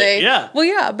shitting all need it, day. yeah. Well,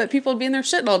 yeah, but people would be in there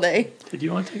shitting all day. Did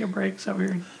you want to take a break? Is that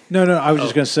weird? No, I was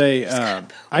just gonna say.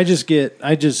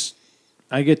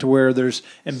 I get to where there's,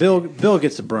 and Bill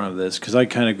gets the brunt of this because I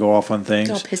kind of go off on things.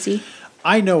 It's all pissy.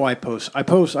 I know I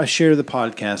share the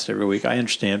podcast every week. I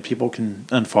understand people can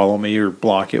unfollow me or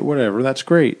block it, whatever. That's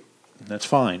great. That's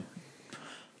fine.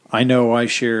 I know I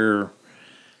share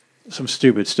some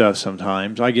stupid stuff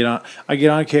sometimes. I get on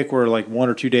a kick where like 1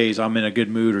 or 2 days I'm in a good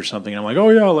mood or something. I'm like, oh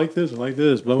yeah, I like this, blah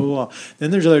blah blah.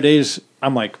 Then there's other days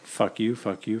I'm like, fuck you.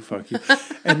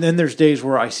 And then there's days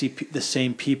where I see the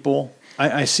same people.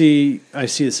 I see the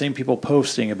same people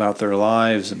posting about their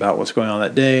lives, about what's going on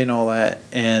that day and all that,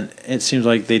 and it seems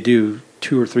like they do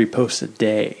 2 or 3 posts a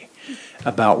day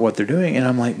about what they're doing, and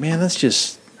I'm like, man, that's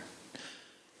just,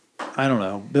 I don't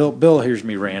know. Bill hears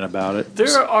me rant about it.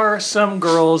 There are some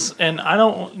girls, and I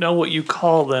don't know what you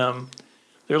call them.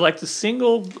 They're like the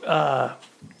single,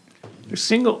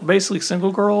 basically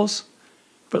single girls,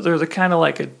 but they're the kind of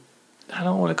like I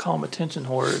don't want to call them attention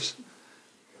whores. I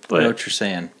know But what you're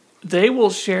saying. they will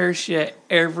share shit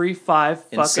every 5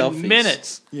 And fucking selfies.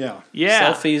 minutes. Yeah.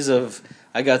 Yeah. Selfies of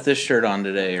I got this shirt on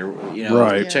today, or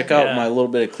Right. check out Yeah. my little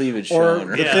bit of cleavage Or showing.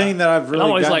 the thing that I've And really I'm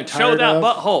always gotten like, show tired that of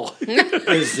butthole.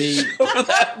 is the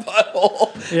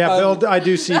yeah. Bill, I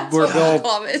do see where Bill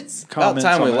Comments. About comments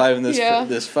time on we that. liven this Yeah.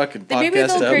 this fucking Maybe podcast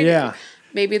they'll up. create- Yeah,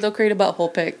 Maybe they'll create a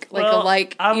butthole pic, like Well, a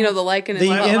like, I'm- the like and the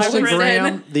his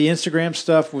butthole Instagram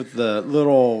stuff with the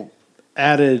little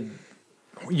added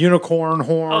unicorn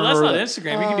horn. Oh, that's or not the-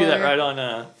 Instagram. You can do that right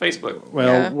on Facebook. Well,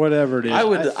 Yeah. whatever it is. I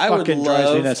would It love fucking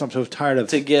drives me nuts. I'm so tired of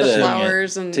to get The a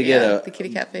flowers and to get the kitty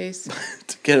cat face.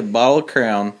 to get a bottle of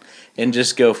Crown and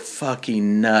just go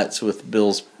fucking nuts with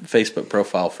Bill's Facebook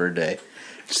profile for a day.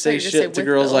 Say just shit say to with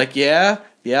girls Bill. like, yeah,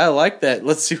 I like that.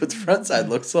 Let's see what the front side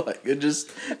looks like. And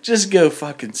just go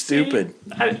fucking stupid.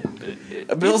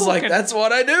 Bill's like, that's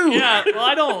what I do. Yeah, well,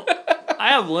 I don't. I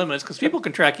have limits because people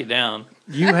can track you down.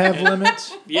 You have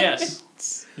limits. Yes.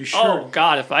 You sure? Oh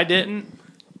God, if I didn't,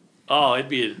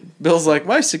 it'd Bill's like,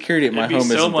 my security at my be home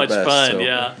so isn't much the best. fun. so-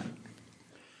 Yeah,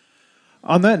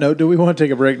 On that note, do we want to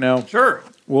take a break now? sure.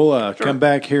 We'll come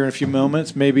back here in a few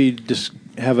moments. Maybe just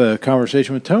have a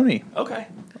conversation with Tony. Okay.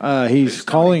 He's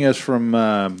calling us from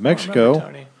Mexico,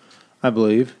 Tony. I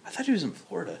believe. I thought he was in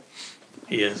Florida.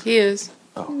 He is. He is.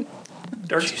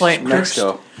 Dirk's playing.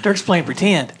 Mexico. Dirk's playing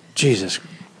pretend. Jesus.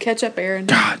 Catch up, Aaron.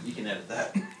 You can edit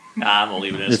that. Nah, I'm gonna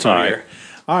leave it in. It's all right.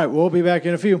 All right, we'll be back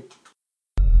in a few.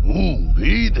 Ooh,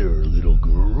 hey there, little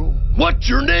girl. What's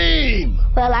your name?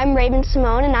 Well, I'm Raven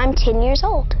Simone, and I'm 10 years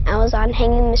old. I was on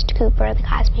Hanging Mr. Cooper of The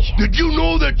Cosby Show. Did you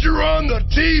know that you're on the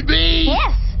TV?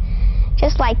 Yes,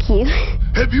 just like you.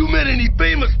 Have you met any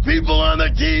famous people on the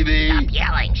TV? Stop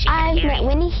yelling. I've met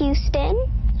Whitney Houston.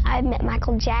 I've met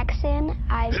Michael Jackson.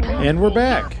 I've met... And we're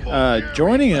back.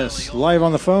 Joining us live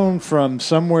on the phone from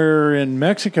somewhere in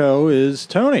Mexico is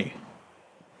Tony.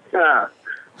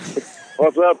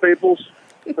 What's up, peoples?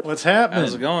 What's How's it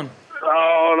happening? going?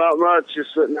 Oh, not much.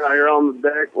 Just sitting out here on the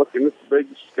deck, looking at the big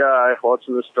sky,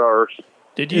 watching the stars.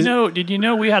 Did you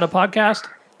know we had a podcast?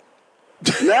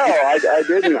 No, I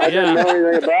didn't. I didn't know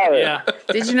anything about it. Yeah.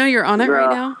 Did you know you're on it right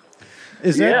now?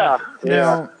 Is that Yeah,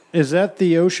 now? Is that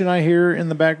the ocean I hear in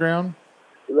the background?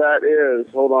 That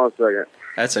is. Hold on a second.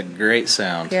 That's a great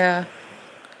sound. Yeah.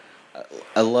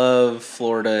 I love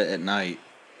Florida at night.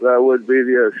 That would be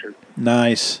the ocean.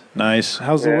 Nice, nice.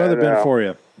 How's the Yeah, weather been no. for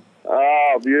you?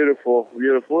 Oh, beautiful,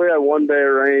 beautiful. We had one day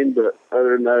of rain, but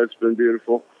other than that, it's been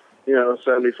beautiful.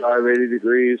 75, 80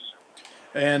 degrees.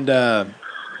 And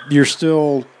you're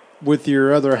still with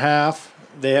your other half.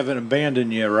 They haven't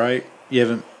abandoned you, right? You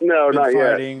haven't. No, been not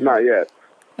fighting? yet. Not yet.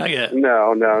 Not yet.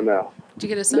 No. Did you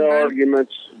get a No sunburn?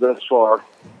 arguments thus far.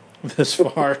 This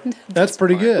far. That's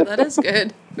pretty good. That is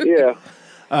good. Yeah.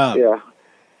 Yeah.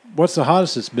 What's the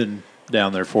hottest it's been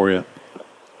down there for you?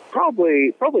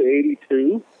 Probably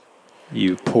 82.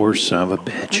 You poor son of a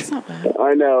bitch. That's not bad.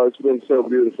 I know, it's been so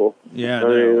beautiful. Yeah, I I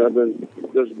mean, know. I've been,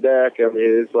 this deck, I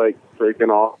mean, it's like freaking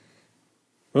off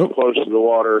Oh, close to the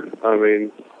water. I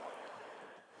mean,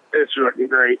 it's looking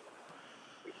great.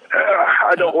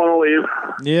 I don't want to leave.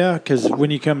 yeah, because when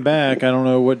you come back, I don't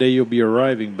know what day you'll be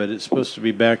arriving, but it's supposed to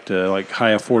be back to like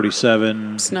high of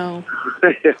 47. Snow.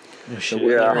 The Shit.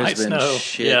 weather Might has been snow.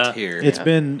 shit Yeah. here. It was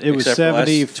Except for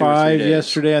the last 2 or 3 75 days.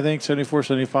 yesterday, I think, 74,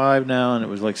 75 now, and it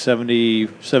was like 70,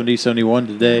 71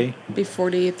 today. Be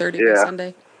 40, 30 by Yeah.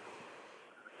 Sunday.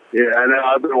 Yeah, I know.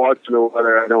 I've been watching the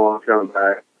weather. I don't want to come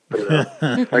back.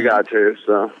 But, I got to,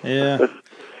 so. Yeah.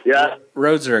 Yeah.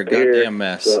 Roads are a goddamn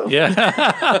mess. So. Yeah.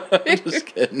 Just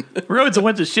kidding. Roads have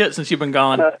went to shit since you've been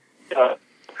gone. Yeah.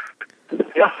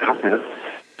 Yeah.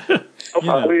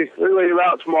 We leave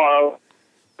out tomorrow.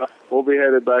 We'll be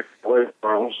headed back away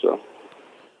tomorrow, so.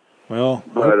 Well,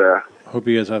 But, hope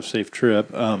you guys have a safe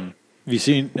trip. Have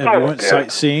you went yeah.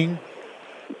 sightseeing?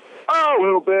 a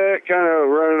little bit, kind of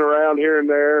running around here and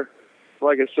there.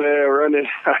 Like I said, I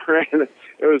ran.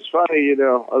 It was funny, I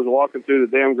was walking through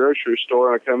the damn grocery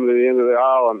store, and I come to the end of the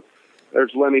aisle, and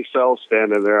there's Lenny Sells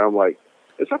standing there. I'm like,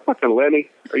 is that fucking Lenny?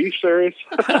 Are you serious?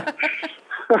 I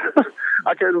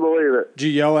couldn't believe it. Did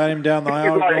you yell at him down the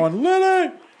aisle like- going,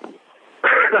 Lenny?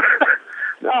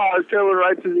 No, I was coming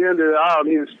right to the end of the aisle, and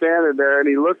he was standing there, and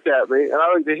he looked at me, and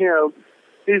I looked at him,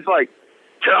 He's like,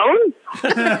 Tone?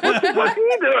 What are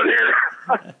you doing here?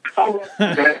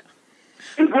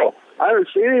 Well, I haven't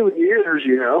seen him in years,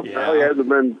 you know. Yeah. He hasn't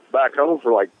been back home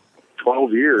for like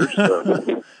 12 years.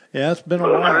 So. Yeah, it's been a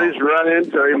I while. just run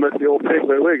into him at the old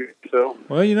Piggly Wiggly. So.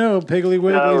 Well, you know, Piggly That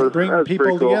Wiggly's was bringing people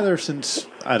pretty cool. together since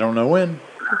I don't know when.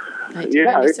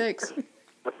 1996.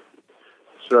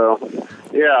 So,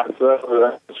 yeah,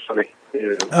 so that's funny.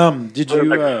 Yeah. Did you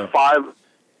Like five?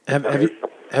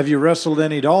 have you wrestled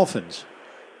any dolphins?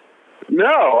 No,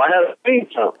 I haven't seen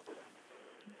some.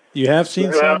 You have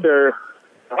seen They're out some? there.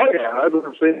 Oh yeah,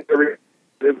 I've seen every.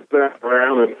 They've been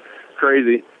around and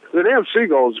crazy. The damn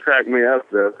seagulls crack me up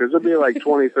though, because they'll be like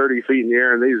 20, 30 feet in the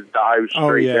air and they just dive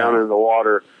straight down into the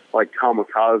water like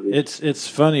kamikaze. It's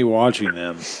funny watching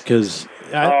them because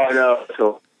I know.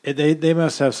 So they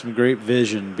must have some great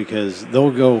vision because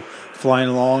they'll go flying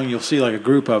along. You'll see like a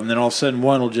group of them, then all of a sudden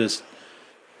one will just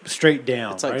straight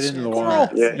down like right into the squirrel.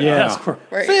 water. Yeah.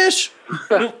 Right. Fish.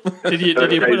 Did you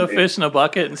put a fish in a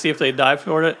bucket and see if they dive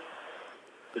toward it?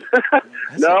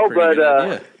 no, but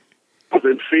I've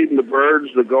been feeding the birds,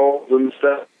 the gulls and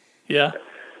stuff. Yeah.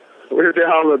 We were down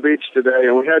on the beach today,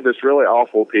 and we had this really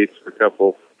awful pizza a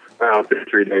couple,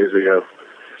 3 days ago.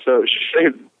 So she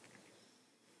saved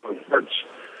the birds,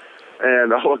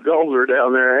 and all the gulls were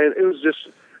down there, and it was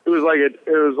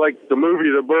like the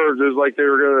movie The Birds. It was like they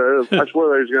were gonna. I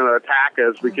swear they was gonna attack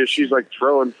us because she's like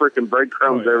throwing freaking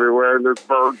breadcrumbs everywhere, and there's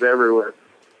birds everywhere.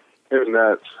 It was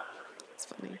nuts. That's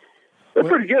funny. They're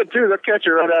pretty good too. They'll catch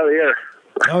you right out of the air.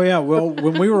 Oh yeah, well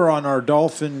when we were on our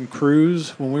dolphin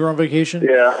cruise, when we were on vacation,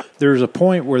 Yeah. there was a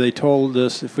point where they told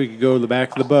us if we could go to the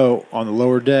back of the boat on the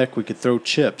lower deck, we could throw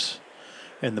chips,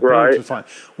 and the birds would fly.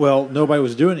 Well, nobody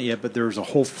was doing it yet, but there was a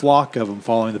whole flock of them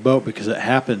following the boat because it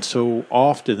happened so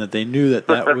often that they knew that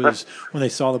was when they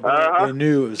saw the boat, they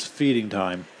knew it was feeding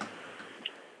time.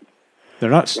 They're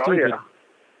not stupid. Oh,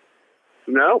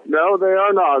 yeah. No, they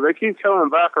are not. They keep coming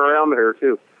back around here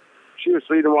too. She was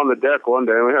feeding them on the deck one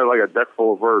day, and we had like a deck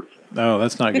full of birds. No,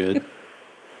 that's not good.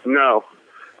 No.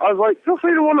 I was like, go feed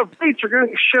them on the beach. You're going to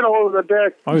get shit all over the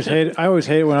deck. I always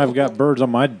hate it when I've got birds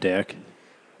on my deck.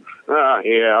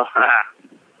 Yeah.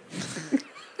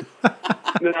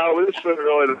 No, this been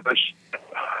really nice.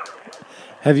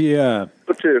 Have you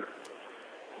What too?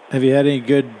 have you had any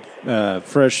good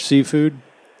fresh seafood?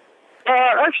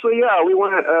 Actually, yeah, we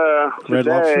went Red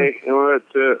today, Lobster? and we went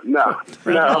to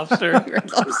Red Lobster.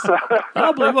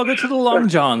 I believe I'll go to the Long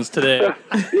Johns today.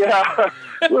 Yeah,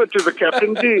 we went to the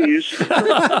Captain D's.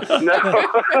 No.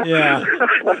 Yeah.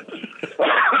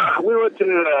 We went to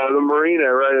the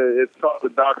marina, right? It's called the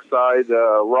Dockside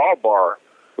Raw Bar.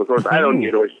 Of course, I don't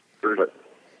get oysters,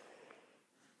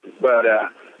 but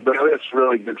it's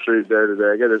really good food there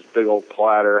today. I got this big old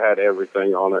platter, had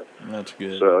everything on it. That's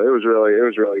good. So it was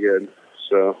really good.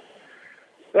 So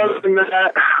other than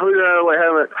that, we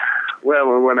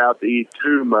haven't went out to eat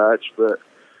too much, but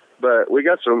we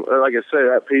got some. Like I say,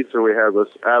 that pizza we had was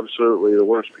absolutely the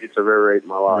worst pizza I've ever ate in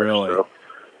my life. Really? So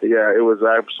yeah, it was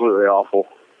absolutely awful.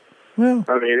 Well,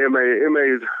 I mean,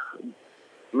 it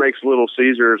makes Little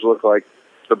Caesars look like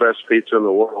the best pizza in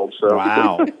the world. So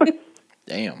wow.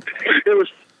 Damn. It was.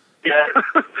 Yeah,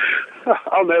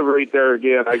 I'll never eat there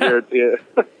again. I guarantee it.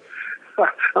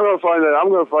 I'm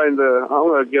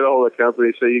gonna get a hold of the company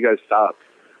and say you guys stop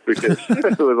because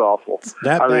it was awful.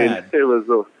 That I mean, bad. it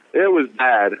was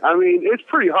bad. I mean, it's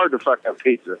pretty hard to fuck up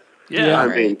pizza. Yeah.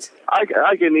 I mean,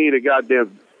 I can eat a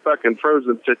goddamn fucking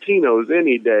frozen Totino's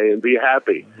any day and be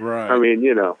happy. Right. I mean,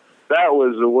 you know, that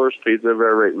was the worst pizza I've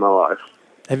ever ate in my life.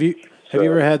 Have you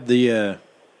ever had the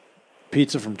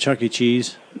pizza from Chuck E.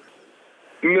 Cheese?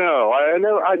 No, I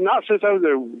never. Not since I was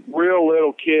a real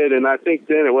little kid, and I think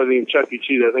then it wasn't even Chuck E.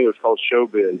 Cheese. I think it was called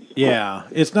Showbiz. Yeah,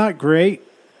 it's not great,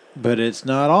 but it's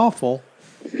not awful.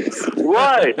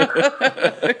 Right.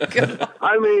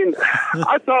 I mean,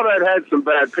 I thought I'd had some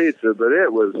bad pizza, but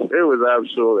it was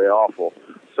absolutely awful.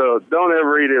 So don't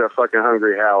ever eat at a fucking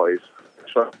Hungry Howie's.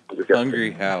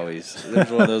 Hungry Howie's. There's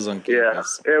one of those on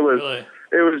campus. Yeah, it was. Really?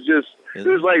 It was just. It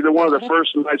was like one of the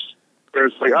first nights. Where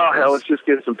it's like, oh hell, let's just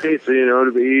get some pizza. You know,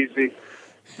 it'll be easy.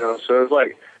 You know, so it's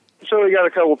like, so we got a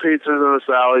couple pizzas and a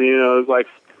salad. You know, it was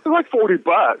like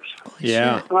 $40.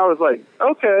 Yeah. And I was like,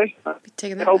 okay.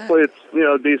 Hopefully it's, you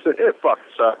know, decent. It fucking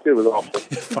sucked. It was awful.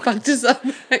 Fucked us up.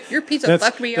 Your pizza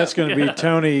fucked me up. That's going to be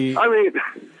Tony. I mean,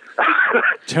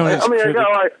 Tony's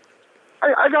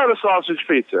I got a sausage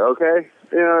pizza, okay?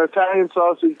 You know, Italian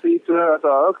sausage pizza. I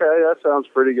thought, okay, that sounds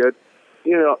pretty good.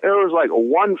 You know, it was like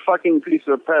one fucking piece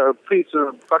of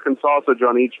fucking sausage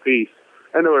on each piece,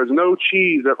 and there was no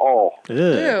cheese at all. Ew.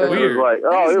 It was like,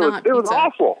 oh, it was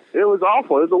awful. It was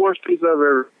awful. It was the worst pizza I've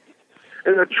ever.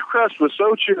 and the crust was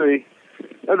so chewy,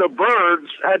 and the birds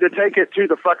had to take it to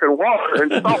the fucking water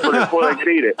and soften it before they could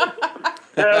eat it.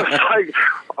 And I was like,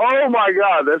 oh my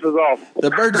God, this is awful.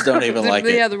 The birds don't even like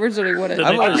it. Yeah, the birds don't even want it.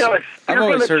 I've always You're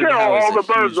going to heard kill how all he's the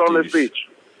a birds huge on this douche. beach.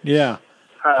 Yeah.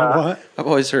 What? I've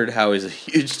always heard how he's a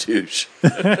huge douche.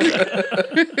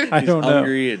 I don't know.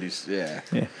 Hungry and he's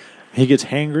He gets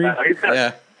hangry.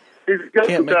 yeah. He's got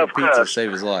Can't make a tough pizza crust.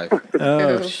 save his life.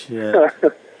 Oh shit.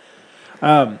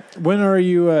 When are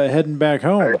you heading back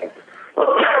home?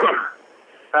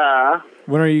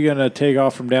 When are you gonna take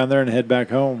off from down there and head back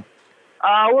home?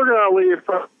 We're going to leave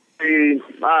probably, I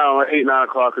don't know, 8, 9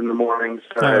 o'clock in the morning,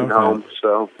 start heading okay. home.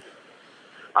 So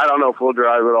I don't know if we'll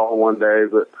drive it all one day,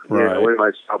 but Right. we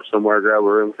might stop somewhere, grab a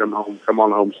room, come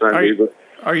on home Sunday.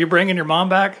 Are you bringing your mom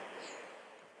back?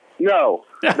 No.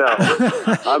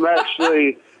 I'm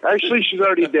actually, she's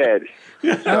already dead.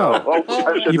 Oh,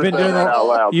 I shouldn't you've been say doing that out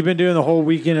loud. You've been doing the whole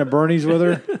weekend at Bernie's with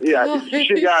her. Yeah,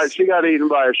 she got eaten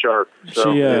by a shark.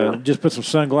 So, She just put some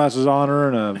sunglasses on her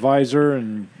and a visor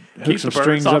and hooked Keep some the birds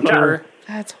strings off up to of her. her.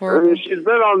 That's I horrible. mean, she's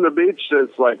been on the beach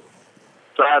since like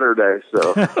Saturday,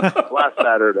 so last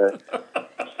Saturday.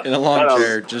 In a lawn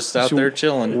chair, just out there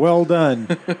chilling. Well done.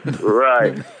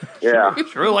 Right. Yeah.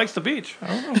 She really likes the beach.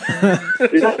 I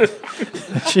don't know.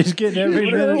 She's getting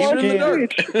every minute she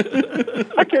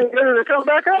can. I can't get her to come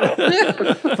back up.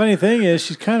 Funny thing is,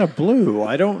 she's kind of blue.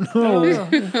 I don't know.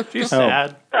 She's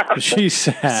sad. She's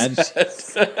sad.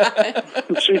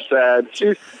 She's sad.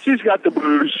 She's got the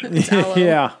blues.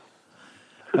 Yeah.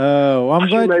 Oh, I'm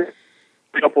She glad. made it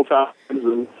a couple times,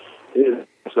 and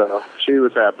so she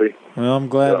was happy. Well, I'm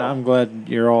glad. I'm glad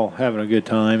you're all having a good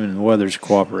time and the weather's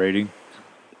cooperating.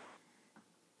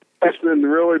 It's been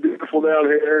really beautiful down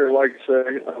here. Like I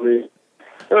say, I mean,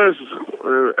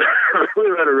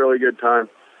 we've had a really good time.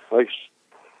 Like,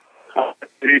 the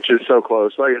beach is so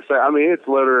close. Like I say, I mean, it's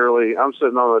literally, I'm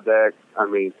sitting on the deck. I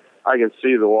mean, I can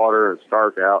see the water. It's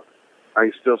dark out. I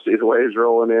can still see the waves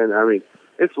rolling in. I mean,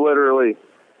 it's literally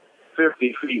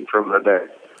 50 feet from the deck.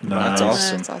 That's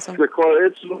awesome. That's awesome.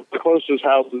 It's the closest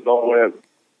houses all the way up.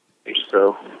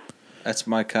 So That's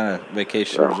my kind of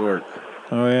vacation resort.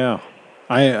 Oh yeah,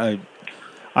 I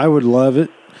would love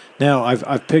it. Now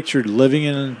I've pictured living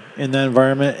in that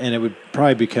environment, and it would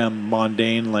probably become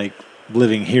mundane, like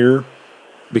living here,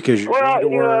 because you're going to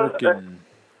work and.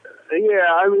 yeah,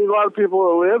 I mean, a lot of people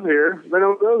who live here, they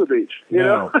don't go to the beach. You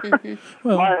know,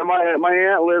 Well, my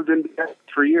aunt lived in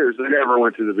for years. They never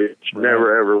went to the beach.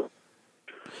 Never ever.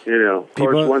 You know, of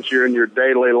course, once you're in your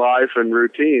daily life and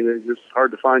routine, it's just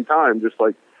hard to find time. Just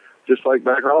like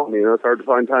back home, you know, it's hard to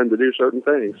find time to do certain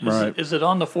things. Right. Is it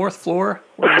on the 4th floor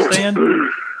where you're staying?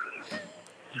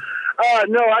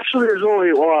 No, actually, there's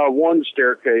only one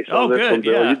staircase Oh, on this good. one,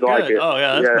 Bill. Yeah, You'd like good. it. Oh,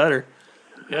 yeah, that's better.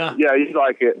 Yeah. Yeah, you'd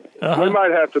like it. Uh-huh. We might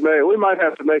have to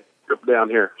make a trip down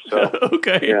here. So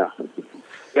Okay.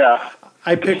 Yeah.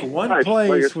 I pick one Nice, place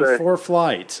like I with say. 4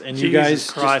 flights, and you Jesus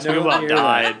guys Christ, just we know about here.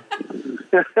 died.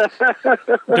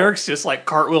 Dirk's just like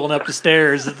cartwheeling up the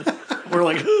stairs. We're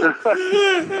like,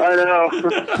 I know.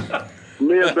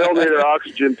 Me and Bill need an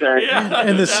oxygen tank.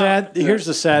 And here's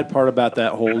the sad part about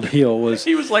that whole deal was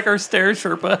he was like our stair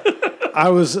Sherpa.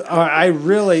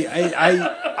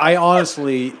 I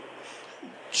honestly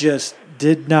just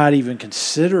did not even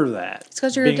consider that. It's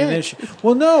 'cause you're a being an dick. issue.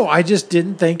 Well, no, I just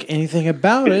didn't think anything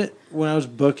about it when I was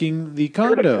booking the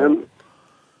condo.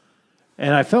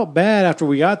 And I felt bad after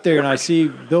we got there, and I see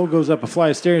Bill goes up a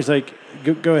flight of stairs. He's like,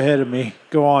 go ahead of me.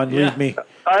 Go on, leave me.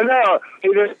 I know.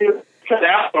 He cut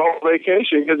out the whole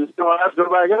vacation because it's going to have to go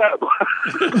back up.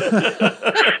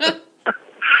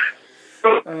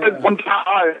 One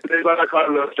time, they let us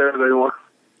climb those stairs anymore.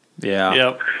 Yeah.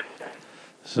 Yep.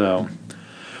 So,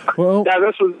 well, Yeah,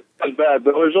 this was bad,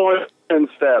 but there's only 10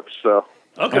 steps, so.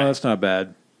 Okay. oh, that's not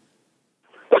bad.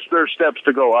 There's steps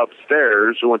to go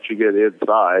upstairs once you get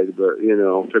inside, but, you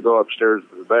know, to go upstairs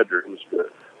to the bedrooms,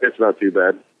 it's not too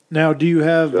bad. Now, do you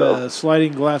have a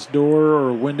sliding glass door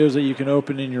or windows that you can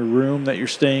open in your room that you're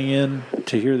staying in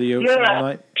to hear the ocean all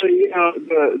night? So, you know,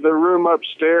 the room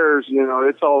upstairs, you know,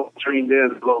 it's all screened in.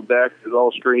 The little deck is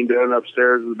all screened in.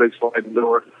 Upstairs is a big sliding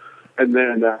door. And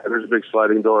then there's a big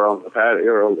sliding door on the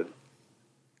patio.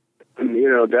 And, you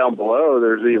know, down below,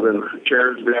 there's even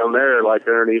chairs down there, like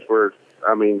underneath where,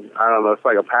 I mean, I don't know, it's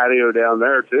like a patio down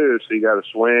there, too. So you got a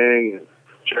swing and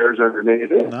chairs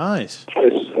underneath it. Nice.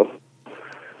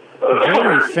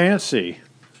 Very fancy.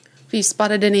 Have you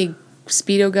spotted any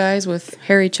Speedo guys with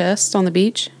hairy chests on the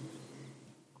beach?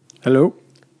 Hello?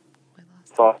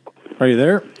 Are you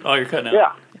there? Oh, you're cutting out.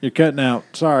 Yeah. You're cutting out.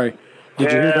 Sorry.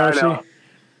 Did you hear Yeah, I Darcy? know.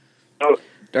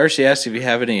 Darcy asked if you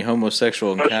have any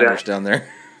homosexual encounters down there.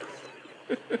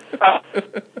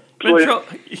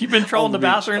 You've been trolling the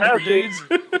bathroom for dudes?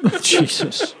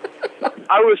 Jesus.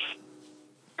 I was.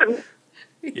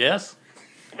 Yes.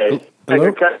 Hey,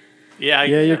 Hello? Yeah.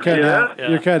 Yeah, you're cutting out. Yeah.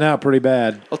 You're cutting out pretty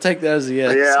bad. I'll take that as a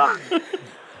yes. Yeah.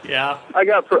 Yeah. I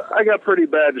got pretty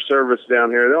bad service down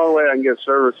here. The only way I can get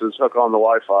service is hook on the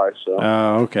Wi-Fi. So.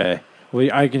 Oh, okay. Well,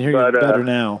 I can hear you better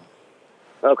now.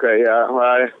 Okay, yeah. Well,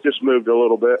 I just moved a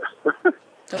little bit.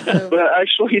 But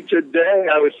actually, today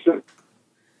I was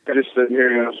just sitting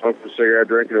here, smoking a cigarette,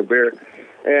 drinking a beer,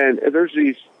 and there's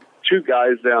these two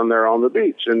guys down there on the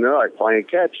beach, and they're like playing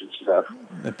catch and stuff.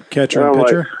 Catcher and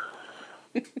pitcher?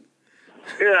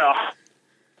 Yeah.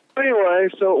 Anyway,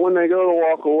 so when they go to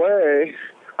walk away,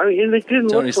 I mean, and they didn't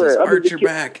Tony look says, very. arch your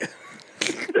back.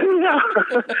 Yeah,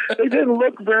 they didn't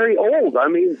look very old. I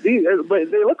mean,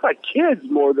 but they look like kids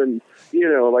more than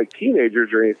like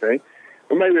teenagers or anything.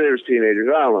 Or maybe they was teenagers.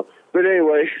 I don't know. But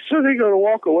anyway, so they go to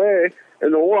walk away,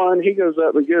 and the one he goes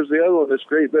up and gives the other one this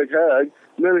great big hug.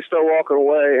 And then they start walking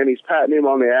away, and he's patting him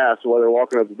on the ass while they're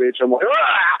walking up the beach. I'm like,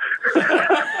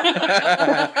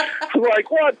 I'm like,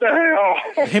 what the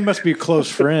hell? They must be close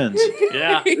friends.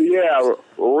 Yeah. Yeah,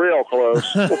 real close.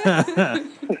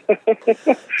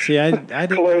 See, I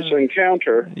didn't. Close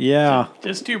encounter. Yeah.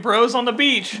 Just two bros on the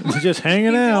beach. Just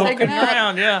hanging out. Walking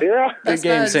around, yeah. Yeah. Good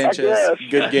game, Sanchez.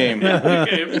 Good game. Good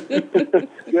game.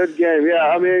 Good game. Yeah,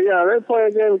 I mean, they're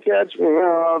playing a game of catch.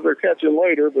 Well, they're catching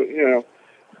later, but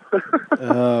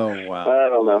Oh, wow. I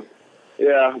don't know.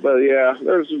 Yeah, but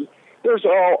there's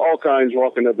all kinds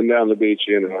walking up and down the beach.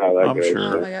 You know how that I'm goes. sure.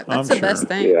 Oh my God, that's the best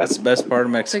thing Yeah. That's the best part of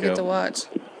to Mexico. get to watch.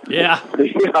 Yeah.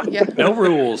 Yeah. No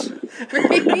rules.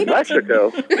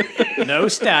 Mexico. No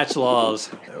statute laws.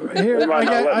 Here, They might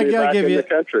not let I me gotta back give in you. the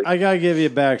country. I gotta give you a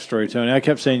backstory, Tony. I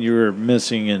kept saying you were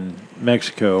missing in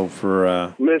Mexico for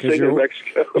 'cause Missing in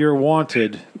Mexico. You're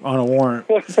wanted on a warrant.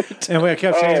 And I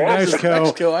kept saying Mexico.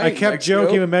 Mexico? I I ain't kept Mexico.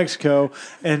 joking with Mexico,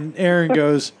 and Aaron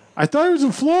goes, "I thought he was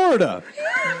in Florida."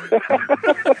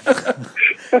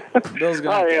 Bill's I going to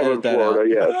am in edit that out.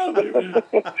 Florida,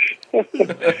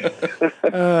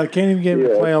 yes. Can't even get him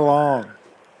to play along.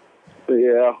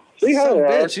 Yeah. See how Son of they a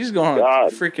are? bitch, she's going on a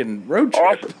God. freaking road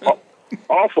trip.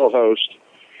 Awful host.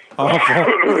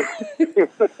 Awful.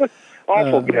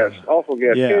 Awful guest. Awful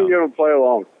guest. yeah. Can't get them to play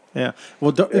along. Yeah.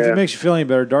 Well, if Yeah. it makes you feel any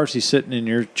better, Darcy's sitting in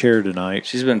your chair tonight.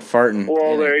 She's been farting.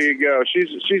 Well, in there it. you go.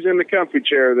 She's in the comfy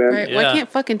chair then. Right? Well, I Yeah. can't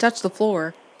fucking touch the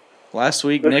floor. Last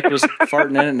week, Nick was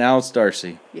farting in it. Now it's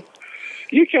Darcy.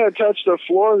 You can't touch the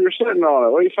floor. You're sitting on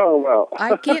it. What are you talking about?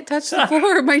 I can't touch the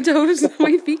floor. My toes,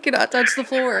 my feet cannot touch the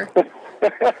floor.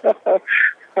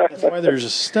 That's why there's a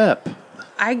step.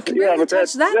 I can Yeah, barely but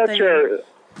touch that thing.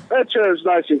 that chair is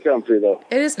nice and comfy though.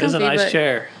 It is It is comfy, a nice but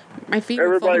chair. my feet will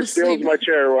fall Everybody steals asleep. my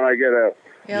chair when I get out.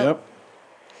 Yep.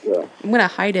 So. I'm gonna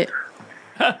hide it.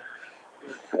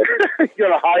 You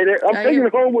gonna hide it? I'm I taking am.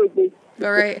 it home with me.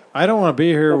 All right. I don't want to be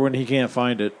here when he can't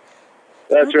find it.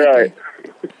 That's Okay. right.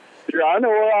 Yeah, I know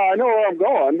where I'm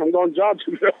going. I'm going to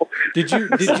Johnsonville. Did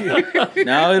you?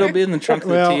 Now it'll be in the trunk of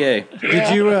the Well, TA.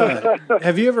 Did you?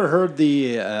 Have you ever heard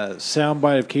the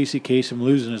soundbite of Casey Kasem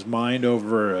losing his mind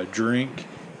over a drink?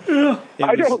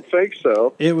 I don't think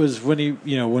so. It was when he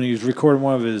was recording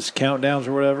one of his countdowns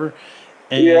or whatever.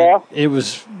 And Yeah. it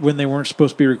was when they weren't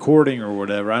supposed to be recording or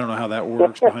whatever. I don't know how that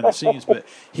works behind the scenes, but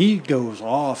he goes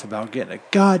off about getting a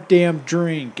goddamn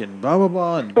drink and blah, blah,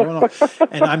 blah, and going off.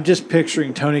 And I'm just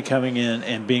picturing Tony coming in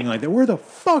and being like, where the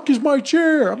fuck is my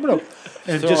chair? I'm going to...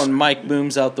 And Throwing just, mic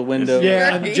booms out the window.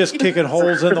 yeah, and just kicking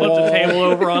holes in the Put wall. the table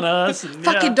over on us. And,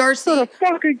 Fucking Darcy. I'm gonna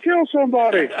fucking kill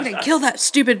somebody. I'm gonna kill that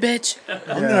stupid bitch.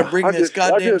 I'm going to bring I this just- I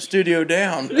goddamn just- studio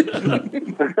down.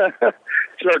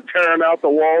 Start tearing out the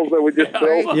walls that we just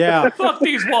built. Yeah. Fuck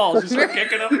these walls. Just start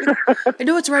kicking them. I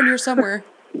know it's around here somewhere.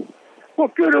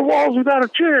 What good are walls without a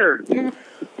chair?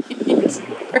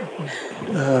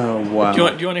 Oh, wow. Do you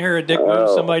want to hear a dick move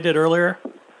somebody did earlier?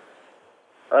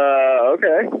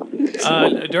 Okay.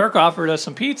 Dirk offered us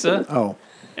some pizza. Oh.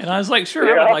 And I was like,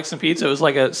 sure, I would like some pizza. It was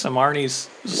like some Arnie's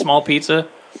small pizza.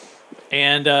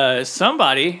 And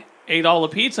somebody ate all the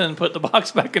pizza and put the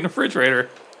box back in the refrigerator.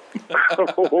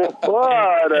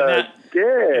 What a dick.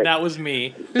 And that was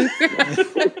me.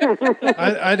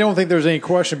 I don't think there's any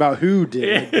question about who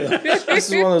did it. This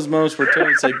is one of those moments where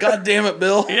Tony said, God damn it,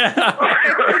 Bill. Yeah.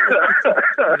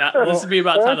 Now, this would be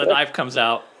about the time the knife comes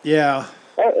out. Yeah.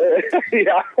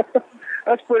 Yeah.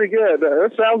 That's pretty good.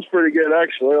 That sounds pretty good,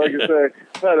 actually. Like I say,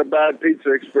 I've had a bad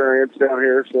pizza experience down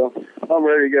here, so I'm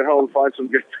ready to get home and find some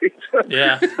good pizza.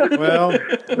 Yeah. Well,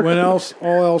 when all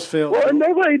else fails. Well, and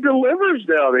nobody delivers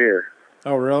down here.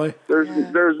 Oh, really?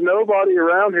 There's nobody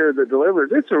around here that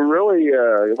delivers. It's a really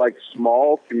like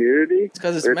small community. It's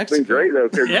because it's been Mexico. great though.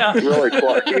 'Cause Yeah. it's really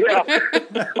quiet.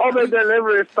 Yeah. All they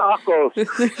deliver is tacos.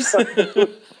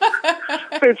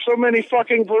 There's so many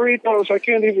fucking burritos. I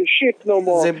can't even shit no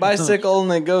more. The bicycle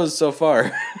only goes so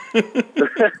far.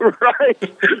 Right.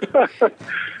 The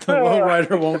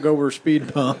lowrider won't go over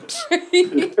speed bumps.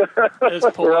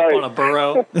 Just pull up on a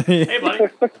burro. Hey, buddy.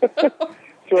 Throw it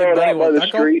buddy, out by want the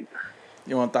taco? street.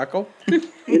 You want taco? You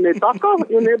need taco?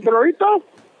 You need burrito?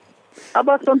 How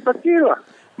about some tequila?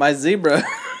 My zebra.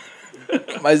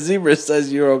 My zebra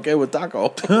says you're okay with taco.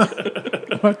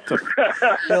 What the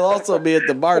He'll also be at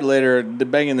the bar later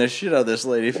banging the shit out of this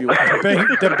lady if you want.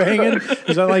 the banging?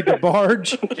 Is that like the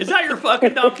barge? Is that your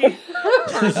fucking donkey?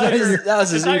 That was a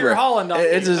Is that your zebra. Holland donkey?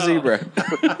 It's a Oh. zebra.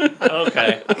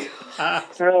 Okay.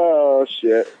 Oh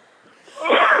shit.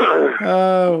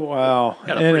 Oh, wow.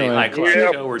 Got a pretty high Anyway, class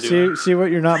Yeah. show we're doing. see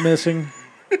what you're not missing?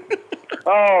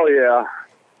 Oh yeah.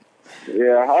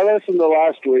 Yeah, I listened to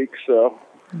last week, so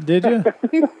Did you?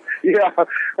 yeah,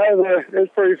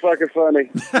 it's pretty fucking funny.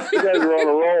 You guys are on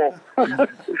a roll.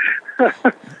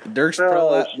 Dirk's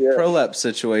Oh, shit. prolapse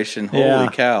situation. Yeah. Holy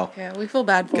cow. Yeah, we feel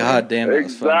bad for God him. damn, that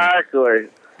was funny. Exactly.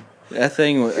 That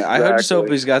thing, I just hope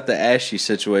Exactly. he's got the ashy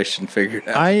situation figured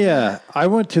out. I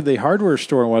went to the hardware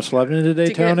store in West Lebanon today,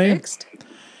 To get it Tony. fixed.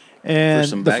 And For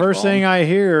some the back first balm. thing I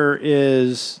hear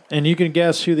is, and you can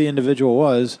guess who the individual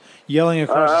was, yelling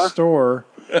across the store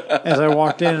as I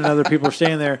walked in and other people were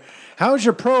standing there. How's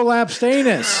your prolapse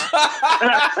anus?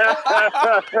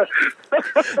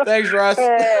 Thanks, Ross.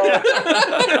 Don't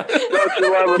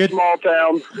you love a Good- small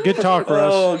town? Good talk,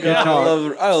 Russ. Oh, Good God,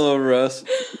 talk. I love Russ.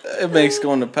 It makes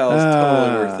going to Palace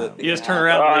totally worth it. You just turn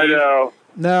around I and leave. know.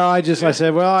 No, I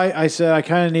said, well, I said I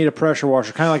kind of need a pressure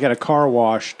washer, kind of like at a car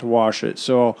wash to wash it.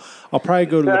 So I'll probably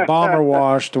go to the bomber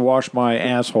wash to wash my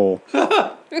asshole.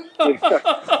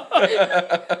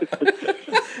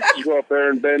 You go up there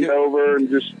and bend over and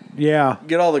just Yeah.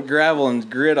 Get all the gravel and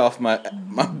grit off my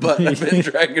butt I've been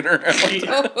dragging around.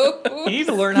 You need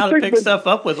to learn how to pick stuff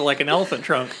up with like an elephant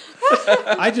trunk.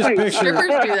 I just picture Strippers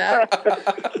do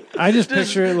that. I just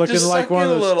picture it looking just like suck one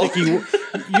of in a those little.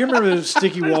 sticky. You remember the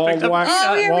sticky wall picked up- wall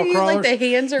Oh, yeah, where you crawlers? like the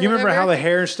hands or You remember how whatever? the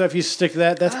hair and stuff you stick to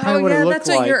that? That's Oh, probably what yeah, it looked that's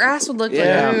like. what your ass would look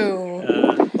Yeah. like.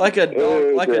 Ew. Like a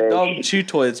dog gross. chew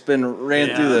toy that's been ran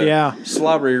Yeah. through the Yeah.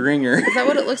 slobbery ringer. Is that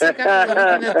what it looks like after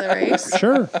looking at the race?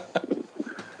 Sure.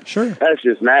 Sure. that's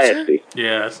just nasty.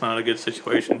 Yeah, it's not a good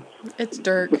situation. It's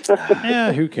Dirk.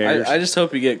 Yeah, who cares? I just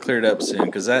hope you get cleared up soon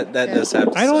because that does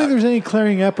have to I don't think suck. there's any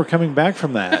clearing up or coming back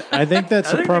from that. I think that's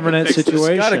I a think they permanent can fix this.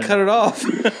 situation. Got to cut it off.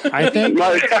 I think,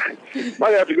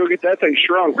 Might have to go get that thing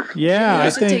shrunk. yeah, I I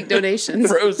should take think, donations.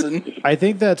 Frozen. I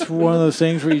think that's one of those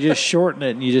things where you just shorten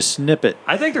it and you just snip it.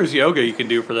 I think there's yoga you can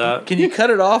do for that. Can you cut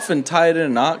it off and tie it in a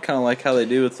knot, kind of like how they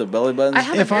do with the belly buttons? I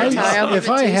have If a hair I tie. I'll if give it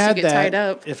I to you so had you get tied that,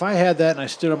 up. if I had that and I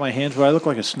stood on my hands, would I look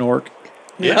like a snork?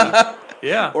 Yeah.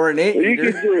 Yeah. Or an You could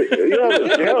anteater. do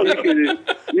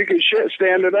it. You could shit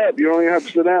standing up. You don't even have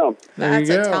to sit down. There That's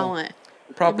you a go. talent.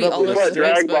 Prop Be it up all with over a Let the stick.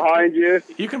 drag Facebook. behind you.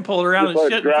 You can pull it around and Just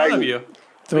shit in front drag of it.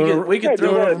 you. We could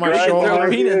throw let it it my drag shoulder.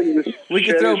 behind you and just We could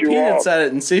shit throw as you peanuts walk. at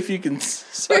it and see if you can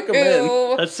suck them in.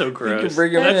 Ew. That's so You gross. can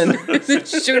bring them in.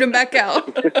 Shoot him back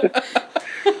out.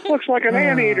 Looks like an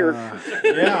anteater.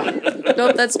 Yeah.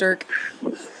 Nope, that's Dirk.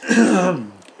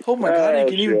 Oh my god, you Oh,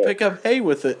 can even shit. pick up hay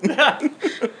with it.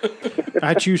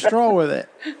 I chew straw with it.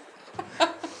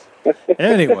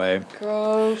 Anyway,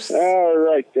 Gross. All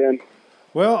right then.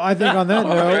 well, I think on that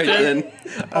All right note, then.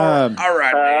 All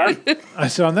right, man. I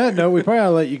said on that note, we probably ought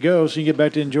to let you go so you can get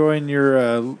back to enjoying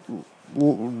your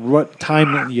what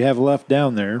time you have left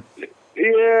down there.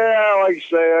 Yeah, like I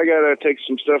say, I gotta take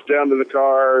some stuff down to the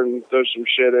car and throw some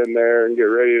shit in there and get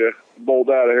ready to bolt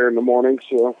out of here in the morning.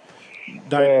 So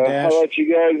Dine and dash. I'll let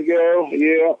you guys go.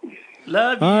 Yeah.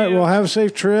 Love you. All right, well, have a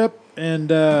safe trip and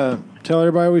tell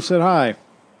everybody we said hi.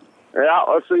 Yeah,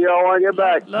 I'll see y'all when I get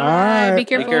back. All right. Be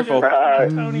careful. Be careful. All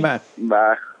right. Bye.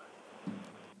 Bye.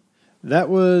 That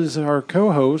was our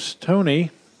co-host Tony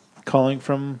calling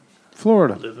from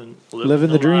Florida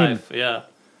Living the dream. life. Yeah.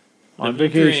 on Living the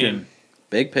vacation, dream.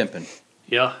 Big pimping.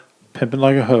 Yeah. pimping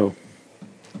like a hoe.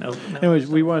 No, Anyways,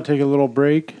 we want to take a little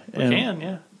break we and can.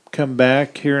 Yeah. come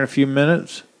back here in a few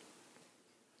minutes.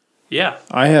 Yeah.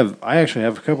 I actually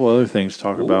have a couple other things to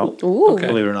talk about, Ooh. Okay.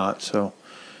 believe it or not. So,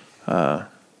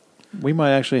 we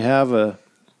might actually have a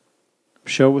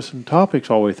show with some topics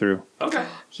all the way through. Okay.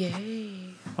 Yay.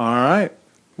 All right,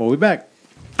 we'll be back.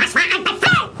 I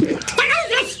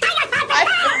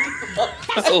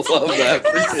love that.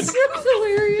 Freaking That's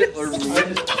hilarious. Hitler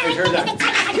meme. I heard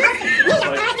that.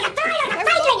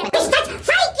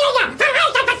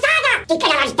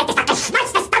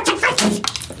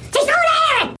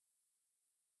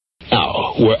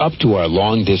 up to our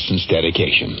long-distance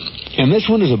dedication. And this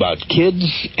one is about kids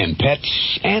and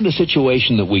pets and a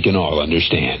situation that we can all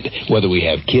understand, whether we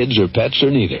have kids or pets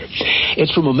or neither.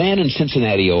 It's from a man in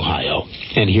Cincinnati, Ohio.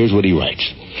 And here's what he writes.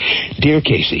 Dear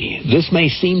Casey, this may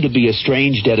seem to be a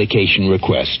strange dedication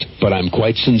request, but I'm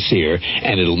quite sincere,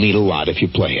 and it'll mean a lot if you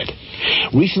play it.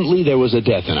 Recently, there was a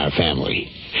death in our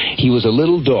family. He was a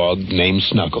little dog named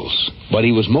Snuggles, but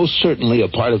he was most certainly a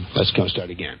part of... Let's start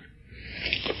again.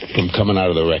 I'm coming out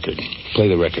of the record. Play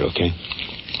the record, okay?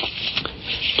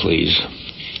 Please.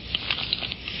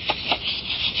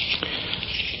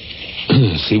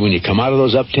 See, when you come out of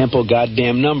those up-tempo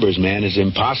goddamn numbers, man, it's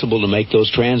impossible to make those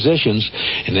transitions,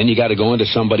 and then you got to go into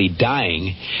somebody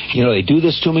dying. You know, they do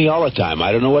this to me all the time.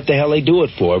 I don't know what the hell they do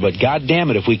it for, but goddamn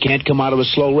it, if we can't come out of a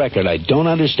slow record, I don't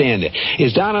understand it.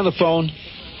 Is Don on the phone?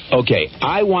 Okay,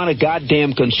 I want a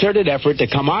goddamn concerted effort to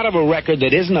come out of a record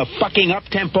that isn't a fucking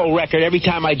up-tempo record every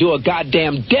time I do a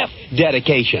goddamn death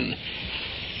dedication.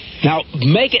 Now,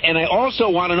 make it, and I also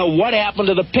want to know what happened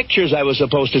to the pictures I was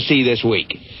supposed to see this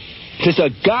week. This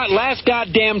is last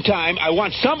goddamn time. I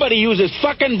want somebody to use his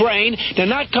fucking brain to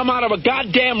not come out of a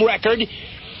goddamn record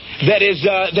that is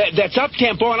that's up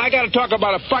tempo, and I got to talk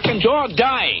about a fucking dog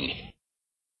dying.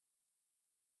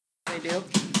 They do.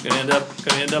 Gonna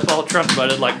end up all trunk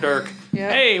butted like Dirk.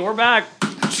 Yeah. Hey, we're back.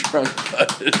 Trunk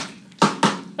butted.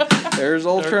 There's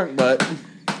old trunk butt.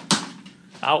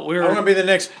 I'm gonna be the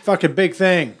next fucking big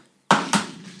thing.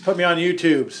 Put me on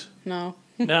YouTube's. No.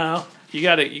 No. You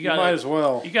might as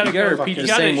well. You gotta repeat the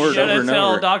same word over and tell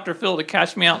over. Dr. Phil to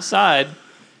catch me outside,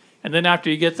 and then after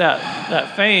you get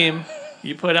that fame,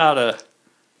 you put out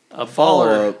a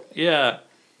follow-up. Yeah,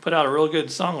 put out a real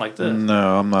good song like this.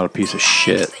 No, I'm not a piece of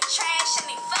shit.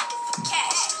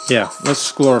 Yeah,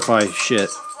 let's glorify shit.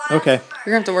 Okay. You're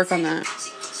gonna have to work on that.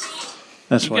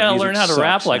 That's You why gotta music learn how to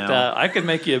rap sucks like now. that. I could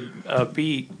make you a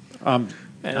beat. I'm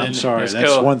then sorry. just That's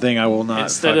go. one thing I will not.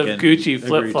 Instead of fucking Gucci agree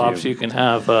flip flops, to. you can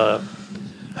have.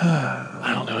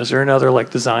 I don't know. Is there another like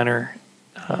designer?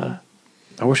 I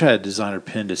wish I had a designer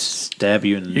pin to stab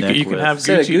you in the neck You can with. have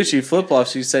Instead of Gucci. Gucci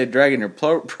flip-flops, you say dragging your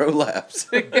prolapse.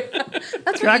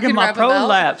 That's Dragging my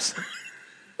prolapse.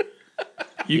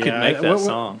 You could Yeah, make that what-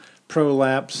 song.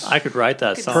 Prolapse. I could write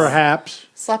that song. Perhaps.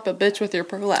 Slap a bitch with your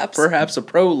prolapse. Perhaps a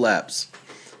prolapse.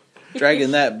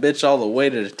 Dragging that bitch all the way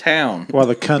to town. While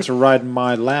the cunts are riding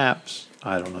my laps.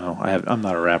 I don't know. I'm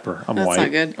not a rapper. I'm That's white.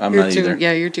 not good. I'm You're not too, either.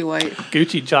 Yeah, you're too white.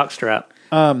 Gucci jockstrap.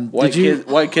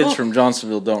 White kids from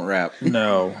Johnsonville don't rap.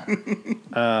 No.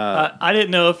 I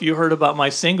didn't know if you heard about my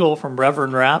single from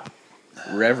Reverend Rap.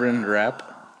 Reverend Rap?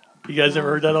 You guys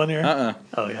ever heard that on here? Uh-uh.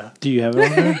 Oh, yeah. Do you have it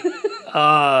on there?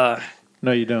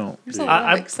 No, you don't. There's do a you? lot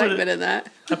I of put excitement in that.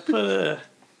 I put a...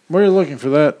 Where are you looking for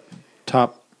that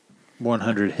top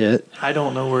 100 hit? I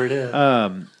don't know where it is.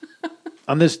 On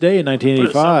this day in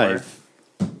 1985,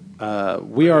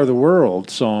 We Are the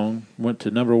World song went to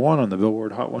number 1 on the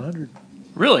Billboard Hot 100.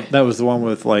 Really? That was the one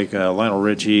with like Lionel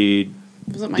Richie,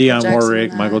 Wasn't Michael Dionne Jackson Warwick, in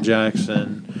that? Michael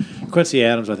Jackson, Quincy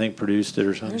Adams, I think, produced it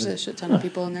or something. There's a shit ton of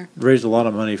people in there. Raised a lot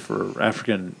of money for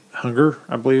African hunger,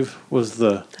 I believe, was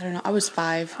the I don't know. I was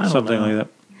 5. something like that.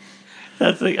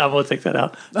 That thing, I'm gonna take that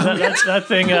out. That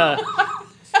thing,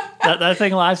 that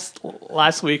thing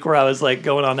last week where I was like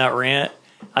going on that rant.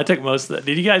 I took most of that.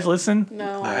 Did you guys listen?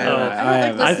 No. I don't like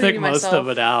I listening took to most myself. of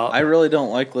it out. I really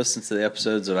don't like listening to the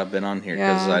episodes that I've been on here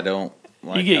because Yeah. I don't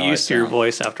like You get how I used to your sound.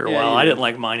 voice after a Yeah, while. you I do. didn't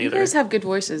like mine You either. guys have good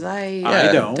voices. I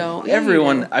don't. don't. Yeah, you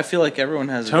Everyone, do. I feel like everyone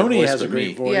has a Tony good voice has a but great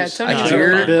me. voice. Yeah, Tony I has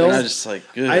hear a it, good and voice. I just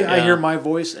like, good. I Yeah. hear my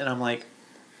voice and I'm like,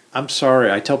 I'm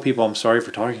sorry. I tell people I'm sorry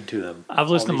for talking to them. I've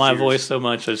listened to all my these years. voice so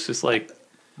much, it's just like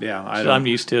Yeah, I'm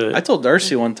used to it. I told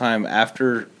Darcy one time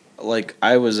after, like,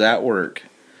 I was at work.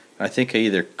 I think I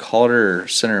either called her or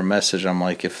sent her a message. I'm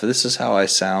like, if this is how I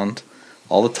sound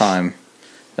all the time,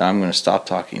 then I'm going to stop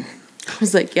talking. I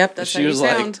was like, yep, that's She how you was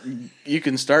sound. like, you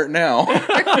can start now.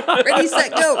 Ready,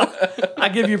 set, go. I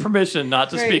give you permission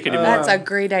not to speak anymore. That's a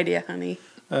great idea, honey.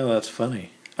 Oh, that's funny.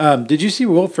 Did you see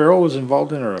Will Ferrell was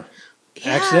involved in an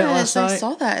accident last Yes, I night?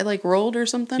 saw that. It like rolled or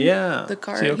something. Yeah. The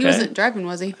car. Is he He okay? wasn't driving,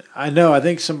 was he? I know. I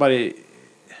think somebody.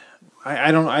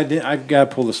 I've got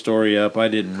to pull the story up. I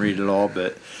didn't read it all,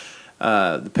 but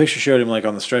the picture showed him like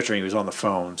on the stretcher. And he was on the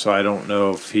phone, so I don't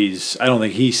know if he's. I don't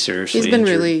think he's seriously. He's been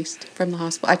injured. released from the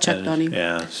hospital. I checked on him.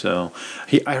 Yeah. So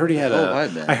I heard he had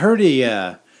I've been. I heard he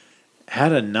had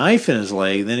a knife in his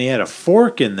leg. Then he had a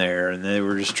fork in there, and they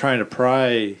were just trying to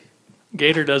pry.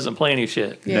 Gator doesn't play any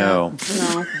shit. Yeah. No.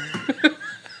 No.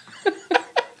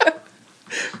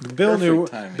 Bill knew.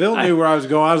 timing. Bill knew where I was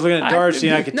going. I was looking at Darcy,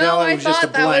 and I could No, tell it I was just a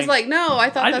thought that blank. was like, no, I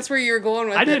thought that's where you were going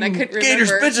with it, and I couldn't remember.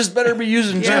 Gators bitches better be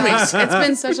using Yeah, Jimmy's. it's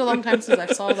been such a long time since I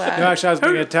saw that. No, actually, I was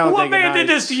thinking of Talladega What man Nights. did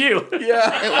this to you?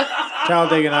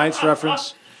 Talladega Nights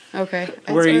reference, Okay.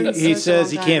 where It's been he such a says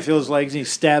long he time. can't feel his legs, and he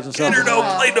stabs himself. Gator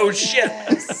don't play no shit.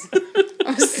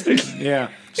 Yeah.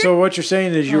 So what you're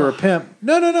saying is you were a pimp.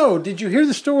 No. Did you hear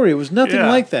the story? It was nothing Yeah.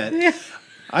 like that. Yeah.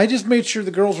 I just made sure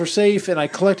the girls were safe, and I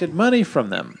collected money from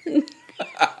them.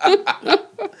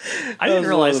 I didn't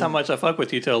realize how much I fuck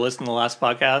with you till I listened to the last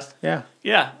podcast. Yeah.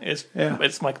 Yeah, it's Yeah.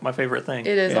 it's like my favorite thing.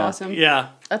 It is Yeah. awesome. Yeah,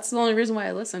 That's the only reason why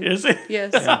I listen. is it?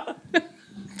 Yes.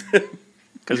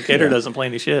 Because Gator doesn't play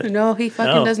any shit. No, he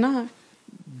fucking No. does not.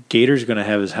 Gator's going to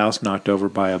have his house knocked over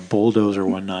by a bulldozer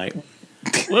one night.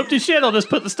 Whoop de shit! I'll just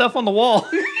put the stuff on the wall.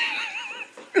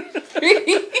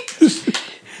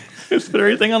 Just put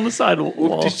everything on the side wall.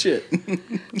 Whoopty shit.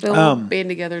 We'll band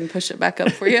together and push it back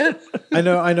up for you. I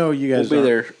know you guys We'll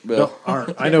be aren't- there, Bill.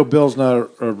 aren't. I know Bill's not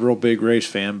a real big race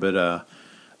fan, but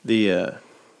the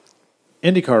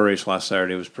IndyCar race last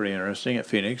Saturday was pretty interesting at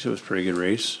Phoenix. It was a pretty good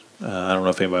race. I don't know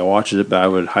if anybody watches it, but I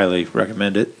would highly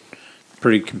recommend it.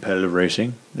 Pretty competitive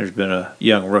racing. There's been a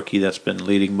young rookie that's been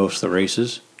leading most of the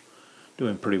races,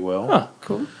 doing pretty well. Huh,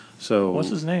 cool. So What's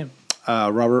his name?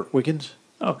 Robert Wickens.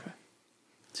 Okay.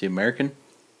 Is he American?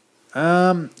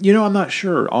 I'm not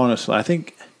sure, honestly. I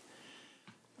think.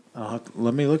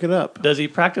 Let me look it up. Does he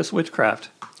practice witchcraft?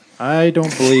 I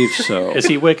don't believe so. Is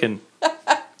he Wiccan?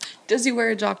 Does he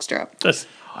wear a jockstrap?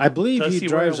 I believe Does he he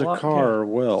wear drives a a watch? car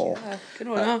well. Good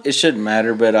one, huh? It shouldn't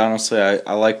matter, but honestly,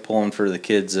 I like pulling for the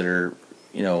kids that are,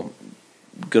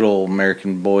 good old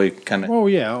American boy kind of. Oh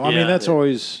yeah, I mean Yeah. that's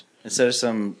always. Instead of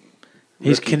some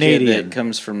He's rookie Canadian. kid that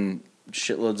comes from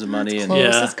shitloads of money and Close.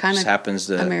 Yeah. It's kind just of happens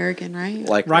to American, right?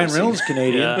 like Ryan racing. Reynolds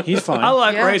Canadian. Yeah. He's fine. I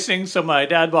like Yeah. racing, so my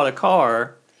dad bought a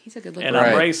car, He's a good looking and guy.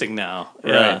 I'm Right. racing now.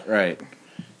 Yeah. Right.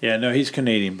 Yeah, no, he's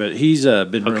Canadian, but he's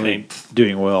been really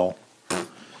doing well.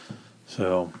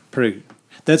 So pretty.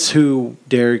 That's who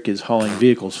Derek is hauling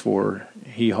vehicles for.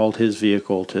 He hauled his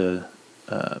vehicle to,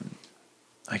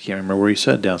 I can't remember where he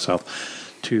said down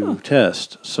south, to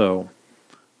test. So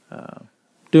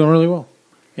doing really well,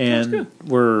 and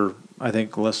we're I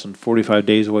think less than 45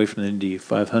 days away from the Indy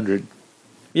 500.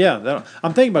 Yeah,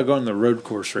 I'm thinking about going to the road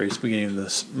course race beginning of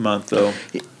this month though.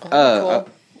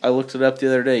 I looked it up the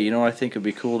other day. You know what I think would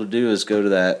be cool to do is go to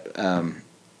that,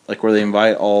 like where they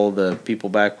invite all the people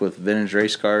back with vintage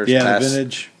race cars. Yeah, the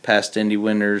vintage. Past Indy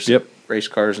winners. Yep. Race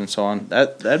cars and so on.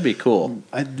 That'd be cool.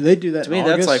 They do that To me, in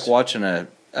that's August. like watching not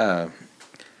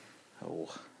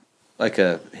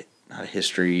a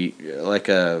history, like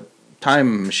a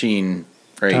time machine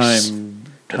race. Time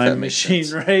if that makes machine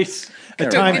sense. race. A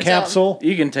Never time mind. capsule.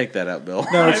 You can take that out, Bill.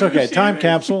 No, it's okay. Time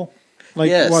capsule. Like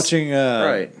Yes. watching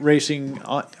Right. racing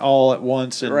all at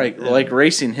once. And, Right, like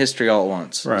racing history all at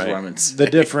once. right. Is what I'm gonna say. The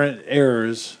different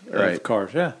eras of Right.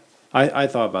 cars. Yeah. I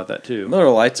thought about that too. Miller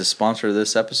Lite's a sponsor of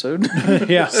this episode.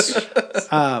 Yeah.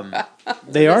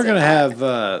 They are going to have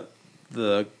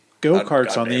the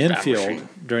go-karts on the goddamn infield machine.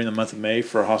 during the month of May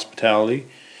for hospitality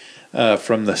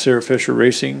from the Sarah Fisher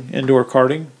Racing indoor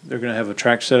karting. They're going to have a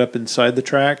track set up inside the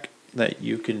track that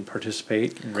you can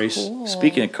participate and race.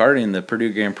 Speaking of karting, the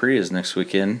Purdue Grand Prix is next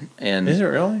weekend, and Is it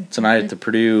really? tonight at the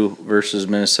Purdue versus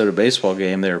Minnesota baseball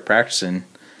game, they were practicing,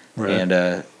 Right. and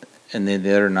then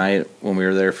the other night when we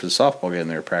were there for the softball game,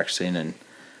 they were practicing, and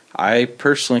I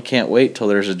personally can't wait till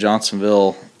there's a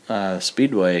Johnsonville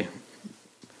Speedway.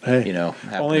 Hey,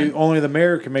 happening. only the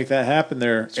mayor can make that happen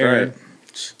there, That's Aaron.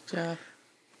 right. Yeah.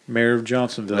 Mayor of We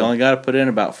Johnsonville. only got to put in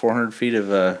about 400 feet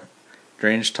of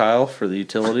drainage tile for the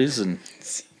utilities, and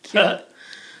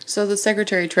So the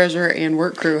secretary, treasurer, and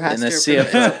work crew has and to the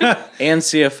approve it. CFO and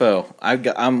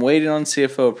CFO. I'm waiting on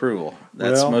CFO approval.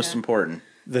 That's Well, most important.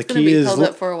 The It's gonna key be is held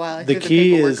up for a while. I the threw the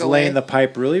key paperwork is away. laying the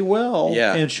pipe really well,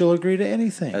 Yeah. and she'll agree to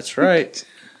anything. That's right.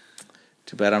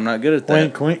 Too bad I'm not good at that.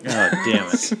 Wink, wink. Oh, damn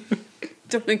it.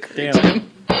 Don't encourage Damn.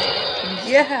 him.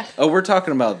 Yeah. Oh, we're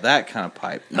talking about that kind of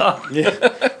pipe. Yeah.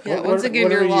 Yeah. Once again,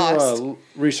 what you're are lost. you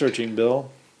researching,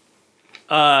 Bill?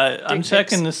 I'm Dick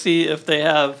checking pics. to see if they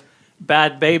have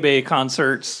Bad Baby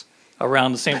concerts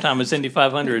around the same time as Indy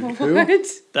 500. What?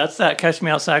 That's that Catch Me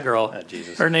Outside girl.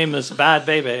 Jesus. Her name is Bad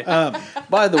Baby.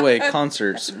 By the way,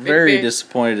 concerts. Very big.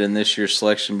 disappointed in this year's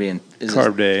selection being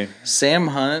Carb Day. Sam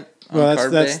Hunt. On Well,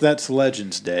 Carb that's Day? that's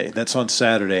Legends Day. That's on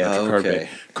Saturday after Carb Okay. Day.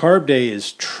 Carb Day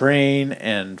is Train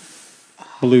and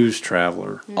Blues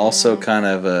Traveler. Also kind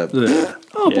of a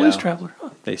Oh, Blues Yeah. Traveler. Huh.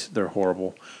 They're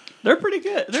horrible. They're pretty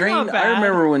good. They're Train. not bad. I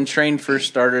remember when Train first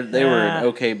started, they were an Nah.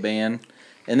 okay band,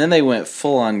 and then they went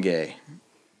full on gay.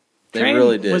 They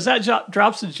really did. Was that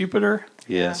Drops of Jupiter?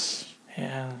 Yes.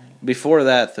 Yeah. Before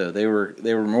that, though, they were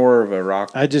more of a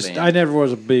rock. band. I never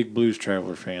was a big Blues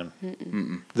Traveler fan.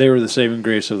 They were the saving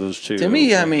grace of those two. To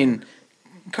me, I mean,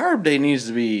 Carb Day needs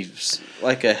to be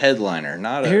like a headliner,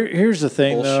 not a. Here's the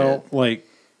thing, bullshit. though. Like,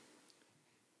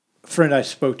 a friend I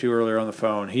spoke to earlier on the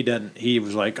phone, he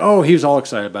was like, oh, he was all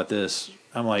excited about this.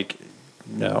 I'm like,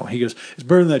 no. He goes, it's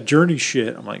better than that Journey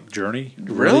shit. I'm like, Journey?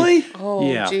 Really?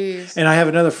 Oh, yeah. jeez. And I have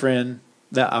another friend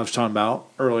that I was talking about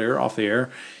earlier off the air.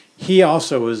 He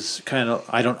also was kind of,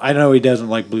 I know he doesn't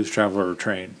like Blues Traveler or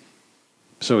Train.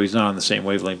 So he's not on the same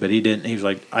wavelength, but he was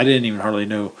like, I didn't even hardly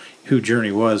know who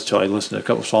Journey was till I listened to a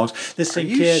couple songs. This same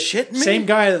kid, same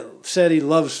guy that said he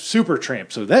loves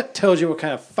Supertramp. So that tells you what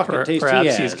kind of fucking taste Perhaps he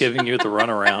has. he's giving you the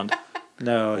runaround.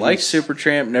 No, Like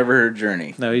Supertramp, never heard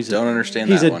Journey. No, don't understand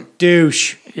he's that a one.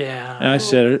 douche. Yeah. And I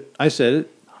said it.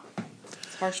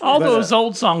 All But, those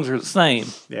old songs are the same.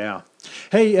 Yeah.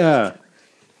 Hey,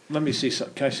 let me see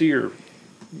something. Can I see your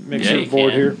mixer you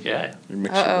board can. here? Yeah. Your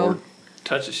mixer Uh-oh. board.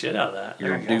 Touch the shit out of that.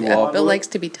 Your There you go. doo-wop. Bill likes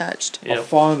to be touched. I'll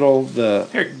fondle the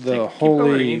Here, keep going. You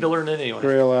holy need to learn it anyway.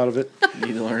 grail out of it.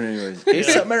 Need to learn anyways. In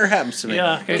case something ever happens to me.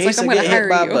 Yeah. In It's case like, I'm I gonna get hit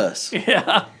by hire a you. bus.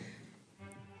 Yeah.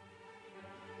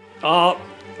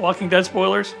 Walking Dead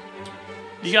spoilers.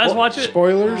 You guys watch it?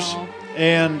 Spoilers. No.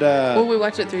 And Will we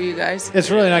watch it through you guys? it's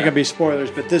really not going to be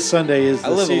spoilers, but this Sunday is the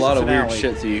I live a season lot of finale. weird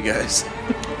shit through you guys.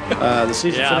 The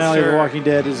season Yeah, finale of The sure. Walking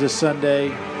Dead is this Sunday.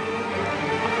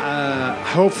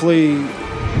 Hopefully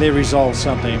they resolve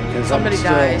something because Somebody I'm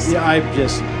still, dies. Yeah,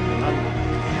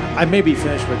 I may be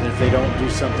finished with it if they don't do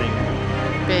something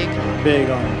big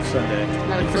on Sunday.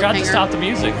 Not a Forgot to cliffhanger. stop the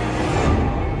music.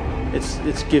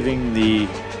 It's giving the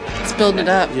It's building it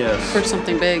up Yes. for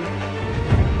something big.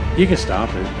 you can stop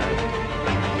it,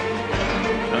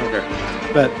 I don't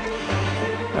care. but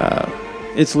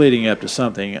it's leading up to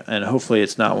something, and hopefully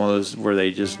it's not one of those where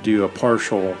they just do a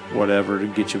partial whatever to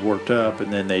get you worked up,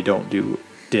 and then they don't do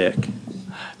dick.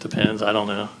 Depends. I don't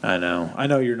know. I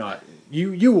know you're not.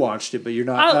 You watched it, but you're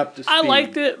not up to speed. I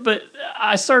liked it, but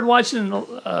I started watching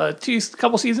a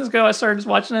couple seasons ago. I started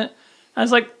watching it. I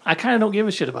was like, I kind of don't give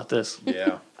a shit about this.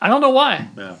 Yeah. I don't know why.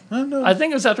 Yeah. I don't know. I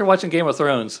think it was after watching Game of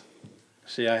Thrones.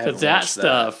 See, I haven't Because that watched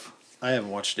stuff I haven't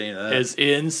watched any of that. is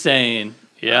insane.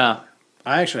 Yeah.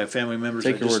 I actually have family members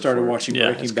Take that your just word started for it. watching Yeah,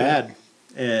 Breaking it's good. Bad,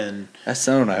 and That's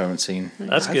the one I haven't seen.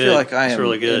 That's I good. feel like I It's am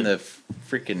really good. in the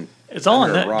freaking. It's all on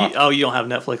under a net. rock. Oh, you don't have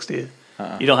Netflix, do you?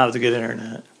 You don't have the good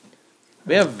internet.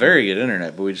 We have very good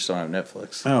internet, but we just don't have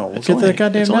Netflix. oh, well, It's get only- that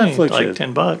goddamn it's only Netflix. like shit.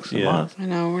 $10 a Yeah. month. I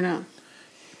know, we're not.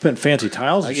 Putting fancy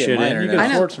tiles I and get shit my in. You internet. can I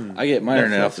know. afford some. I get my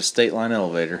internet Netflix. off the State Line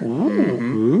elevator.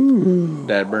 Ooh.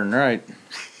 Dad burned right.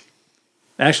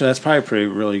 Actually, that's probably pretty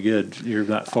really good. You're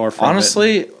not far from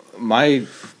Honestly, my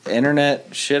internet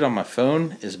shit on my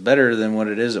phone is better than what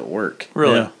it is at work.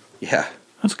 Really? Yeah. Yeah.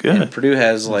 That's good. And Purdue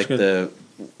has like good.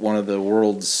 one of the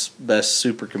world's best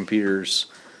supercomputers.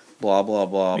 Blah blah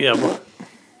blah. Yeah, well,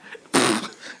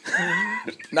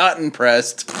 Not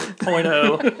impressed.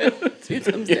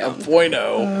 .0. Yeah, point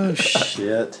oh. Oh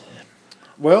shit.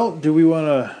 Well, do we want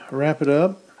to wrap it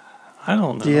up? I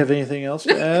don't know. Do you have anything else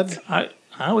to add?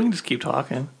 We can just keep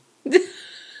talking.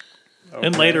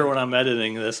 And later when I'm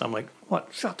editing this, I'm like, what?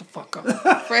 Shut the fuck up.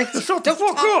 Right? Shut the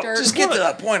fuck up. Just get to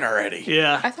that point already.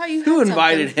 Yeah. I thought you had Who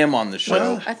invited something. him on the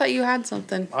show? I thought you had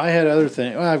something. I had other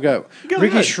things. Well, I've got Go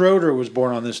Ricky ahead. Schroeder was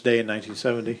born on this day in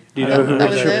 1970. Do you I know don't who know who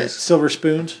Ricky that Schroeder is. is? Silver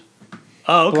Spoons,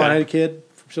 Oh, okay. blonde-headed kid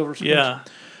from Silver Spoons.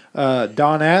 Yeah.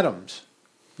 Don Adams.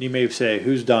 You may say,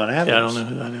 who's Don Adams? Yeah, I don't know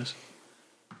who that is.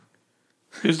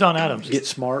 Who's Don Adams? Get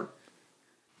smart.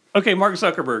 Okay, Mark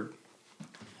Zuckerberg.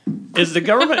 Is the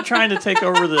government trying to take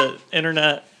over the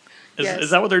internet? Yes. Is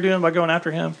that what they're doing by going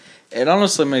after him? It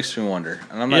honestly makes me wonder.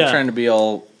 And I'm not Yeah. trying to be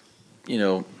all,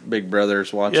 Big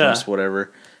Brothers watching Yeah. us,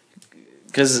 whatever.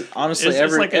 Because honestly,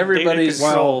 It's like a data everybody's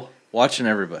control. watching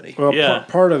everybody. Well, Yeah.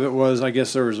 part of it was, I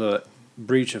guess there was a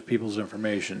breach of people's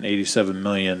information. 87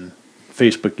 million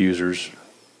Facebook users'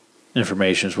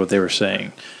 information is what they were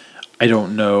saying. I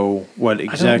don't know what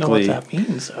exactly. I don't know what that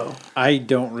means, though. I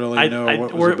don't really know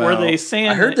what was were about. they saying?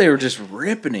 I heard that- they were just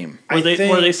ripping him. Were they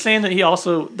think- saying that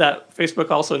that Facebook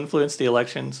also influenced the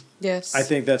elections? Yes. I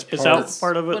think that's Is part. that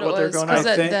part of it? what What, it they're was. going 'Cause after?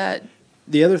 I think- that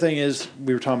The other thing is,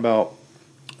 we were talking about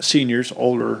seniors,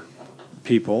 older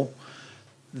people.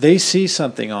 They see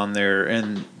something on there,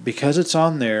 and because it's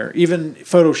on there, even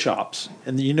Photoshops,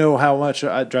 and you know how much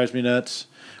it drives me nuts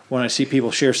when I see people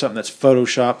share something that's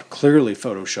Photoshopped, clearly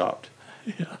Photoshopped.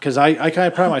 Because I kind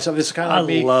of pride myself. It's kind of I like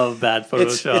me. love bad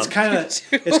Photoshop. It's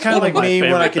kind of like One of my me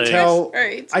when I favorite could things. tell.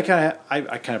 Right. I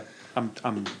kind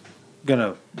of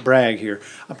gonna brag here.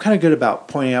 I'm kind of good about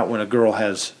pointing out when a girl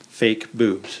has fake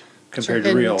boobs compared to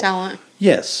Hidden real. talent.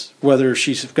 Yes, whether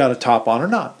she's got a top on or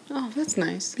not. Oh, that's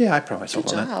nice. Yeah, I pride myself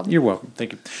Good on job. that. You're welcome.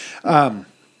 Thank you.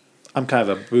 I'm kind of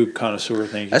a boob connoisseur.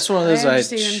 Thank you. That's one of those I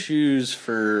understand. choose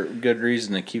for good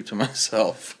reason to keep to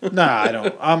myself. Nah, I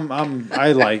don't.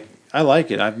 I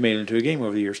like it. I've made it into a game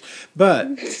over the years, but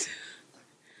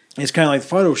it's kind of like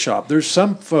Photoshop. There's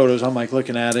some photos I'm like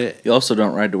looking at it. You also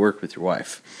don't ride to work with your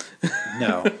wife.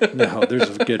 No, there's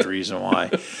a good reason why.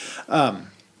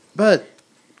 But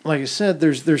like I said,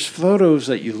 there's photos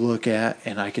that you look at,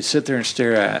 and I could sit there and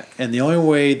stare at, and the only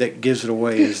way that gives it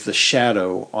away is the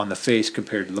shadow on the face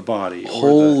compared to the body.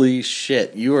 Holy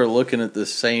shit! You are looking at the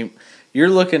same. You're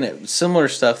looking at similar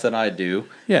stuff that I do.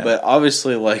 Yeah. But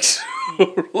obviously, like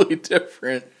totally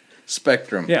different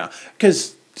spectrum. Yeah,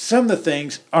 because some of the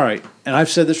things. All right, and I've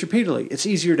said this repeatedly. It's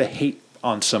easier to hate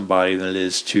on somebody than it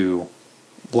is to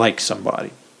like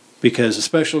somebody, because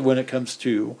especially when it comes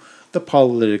to the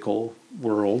political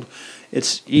world,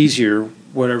 it's easier,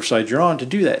 whatever side you're on, to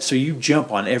do that. So you jump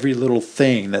on every little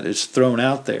thing that is thrown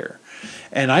out there.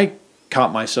 And I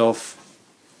caught myself,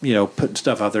 putting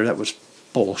stuff out there that was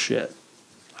bullshit.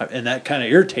 And that kind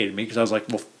of irritated me because I was like,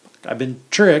 well, I've been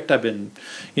tricked. I've been,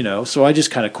 so I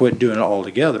just kind of quit doing it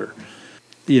altogether.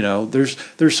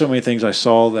 There's so many things I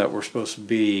saw that were supposed to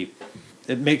be,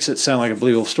 it makes it sound like a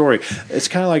believable story. It's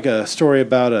kind of like a story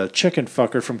about a chicken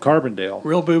fucker from Carbondale.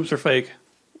 Real boobs are fake.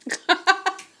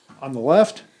 On the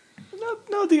left?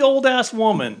 No, the old ass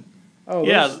woman. Oh,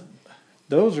 yeah.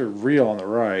 Those are real on the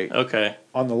right. Okay.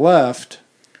 On the left,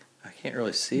 I can't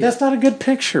really see that's it. not a good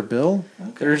picture, Bill.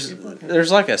 There's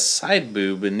like a side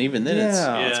boob, and even then it's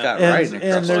got writing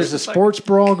across and there's it. a sports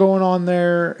bra going on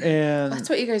there, and That's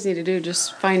what you guys need to do.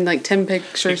 Just find like 10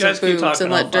 pictures You guys of keep boobs talking,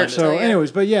 and I'll let Dirk find it. tell so. you.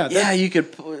 Anyways, but yeah, Yeah, you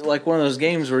could put, like one of those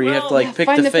games where you have to like pick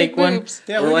find the the fake fake one. boobs.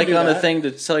 Yeah, or we can like do on the that. thing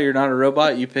to tell you're not a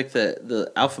robot, you pick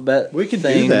the alphabet We could do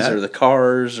things that. or the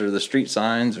cars or the street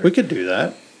signs. Or, we could do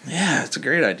that. yeah, it's a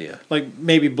great idea. Like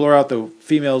maybe blur out the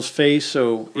female's face.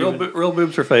 So Real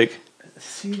boobs are fake.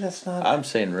 see, that's not. I'm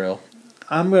saying real.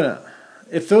 I'm gonna.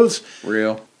 If those.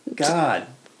 Real. God,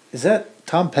 is that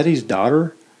Tom Petty's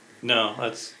daughter? No,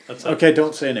 that's Okay,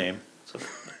 don't say a name.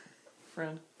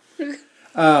 friend.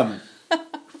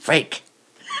 Fake.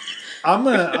 I'm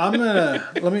gonna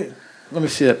let me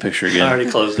see that picture again. I already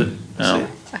closed it. No.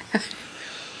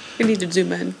 We need to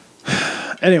zoom in.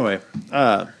 Anyway,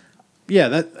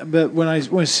 yeah, but when I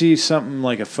see something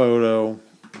like a photo,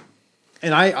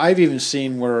 and I've even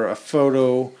seen where a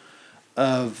photo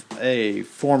of a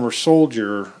former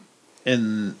soldier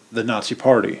in the Nazi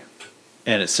Party,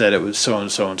 and it said it was so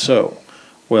and so and so.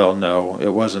 Well, no, it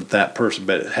wasn't that person,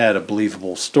 but it had a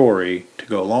believable story to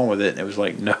go along with it, and it was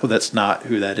like, no, that's not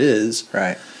who that is.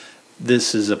 Right.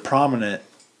 This is a prominent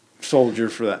soldier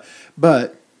for that.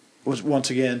 But once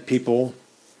again, people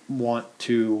want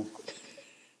to,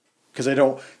 because they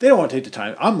don't want to take the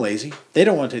time. I'm lazy. They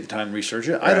don't want to take the time to research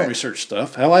it. I don't Right. research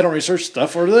stuff. Hell, I don't research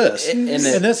stuff for this. And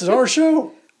this is our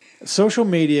show. Social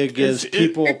media gives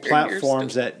people You're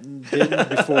platforms that didn't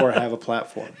before have a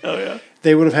platform. Oh yeah.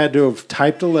 They would have had to have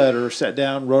typed a letter, sat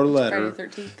down, wrote a letter. Friday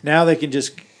 13th. Now they can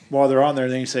just, while they're on there,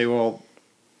 they can say, well,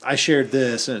 I shared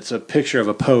this, and it's a picture of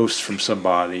a post from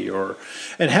somebody.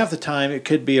 And half the time it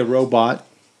could be a robot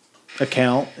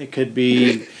account. It could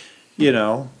be,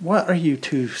 what are you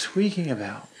two squeaking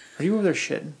about? Are you over there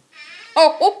shitting?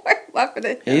 Oh, we're laughing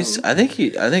at him. I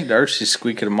think Darcy's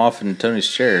squeaking him off in Tony's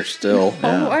chair still.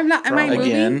 Oh, I'm not. Am I moving?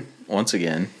 Again, once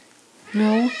again.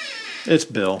 No, It's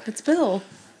Bill. it's Bill.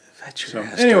 That's your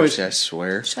ass, anyways. Darcy, I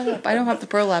swear. Shut up. I don't have the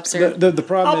prolapse here. The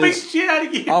problem I'll beat is, the shit out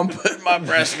of you. I'm putting my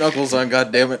brass knuckles on,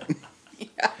 goddammit.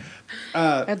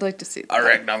 I'd like to see that. I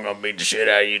reckon I'm gonna beat the shit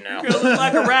out of you now. You're gonna look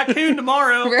like a raccoon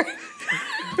tomorrow. Right.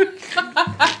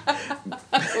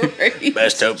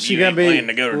 Best hope She you gonna ain't be- planning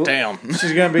to go to town.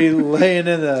 she's going to be laying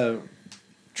in the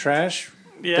trash,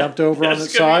 Yeah. dumped over on the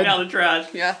She's gonna be side. down the trash.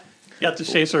 Yeah. You have to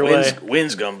chase her away.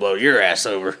 Wind's gonna blow your ass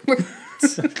over.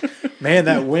 Man,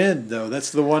 that wind, though,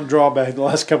 that's the one drawback the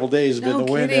last couple of days has been No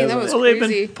the wind. kidding, that hasn't was it? Well, they've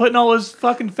crazy. been putting all those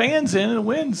fucking fans in, and the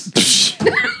wind's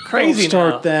crazy Don't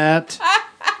start now. that.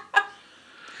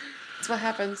 That's what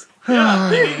happens. Yeah,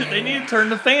 they need to turn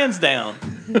the fans down.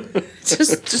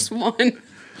 Just one.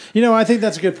 I think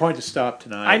that's a good point to stop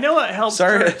tonight. I know it helps.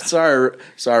 Sorry, turn-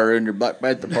 sorry, in your Black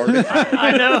Panther party.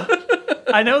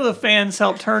 I know the fans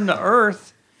help turn the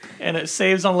Earth, and it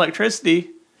saves on electricity.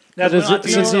 Now, does We're not it,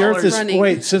 since the doing Earth is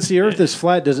running. since the Earth is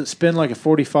flat, does it spin like a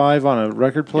 45 on a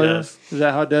record player? Yes. Is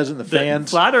that how it does in the The fans?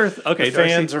 flat Earth. Okay, the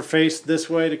fans Darcy, are faced this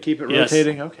way to keep it Yes.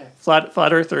 rotating. Okay. flat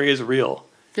Earth theory is real.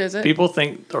 Is it? People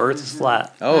think the Earth is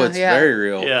flat. Oh, it's yeah. very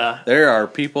real. Yeah. There are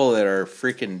people that are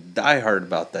freaking diehard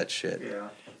about that shit. Yeah.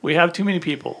 We have too many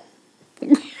people.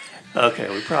 Okay,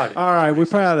 we probably. All right, we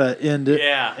probably ought to end it.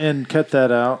 Yeah. And cut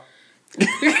that out.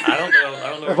 I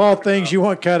don't know. Of all things you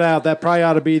want cut out, that probably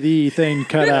ought to be the thing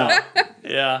cut out.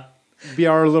 Yeah. Be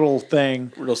our little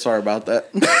thing. Real sorry about that.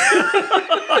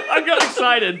 I got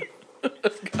excited.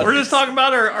 We're just talking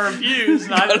about our views,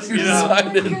 not just,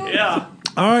 yeah.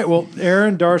 All right, well,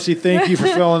 Aaron, Darcy, thank you for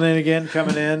filling in again,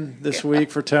 coming in this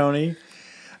week for Tony.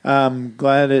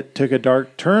 Glad it took a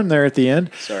dark turn there at the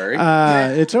end. Sorry.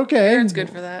 It's okay. Aaron's good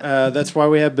for that. That's why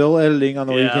we have Bill editing on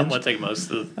the Yeah, I'm weekends. going to take most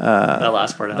of that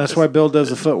last part out. That's why Bill does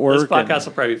the footwork. This podcast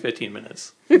will probably be 15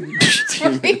 minutes.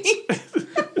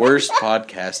 Worst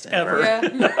podcast ever. Yeah.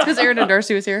 Because Aaron and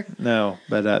Darcy was here. No,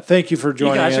 but thank you for You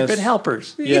joining us. guys are good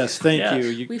helpers. Yes, thank Yes.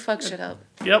 you. We fuck shit up.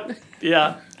 Yep.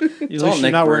 Yeah. At It's least all you're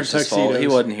Nick not wearing Burris' fault. tuxedos. He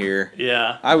wasn't here.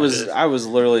 Yeah. I was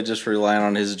literally just relying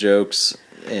on his jokes.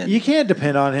 And You can't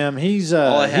depend on him. He's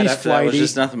all I had he's after that was flighty.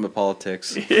 just nothing but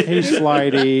politics. He's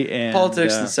flighty and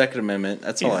Politics and the Second Amendment.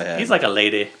 That's all I had. He's like a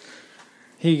lady.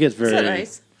 he gets very. Is that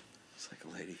nice? He's like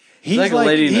a lady. He's like a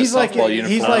lady in a he's like softball he's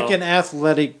uniform. like an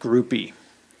athletic groupie.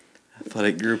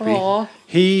 Athletic groupie. Aw.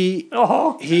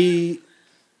 He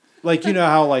like you know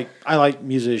how like I like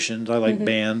musicians, I like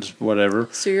bands, whatever.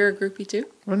 So you're a groupie too?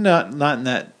 Well, not in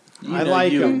that. You I know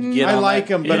like you them. would get I on like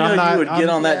that- them, but you I'm know not. You would get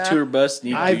on that Yeah. tour bus and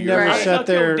you I've do never your Right. sat Suck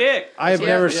your there. dick. I have Yeah.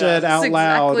 never Yeah. said out That's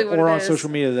loud exactly what or it on is.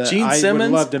 social media that Gene I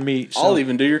Simmons. would love to meet. I'll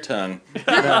even do your tongue.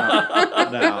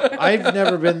 No, I've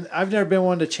never been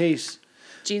one to chase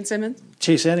Gene Simmons?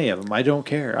 any of them. I don't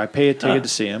care. I pay a ticket to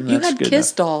see them. You That's had good Kiss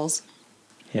enough. dolls.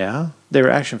 Yeah, they were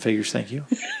action figures. Thank you.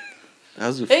 That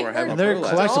was before I had my And they're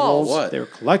prolapse. collectibles. What? They were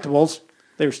collectibles.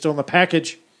 They were still in the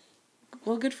package.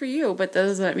 Well, good for you, but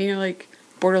does that mean you're like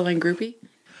borderline groupie?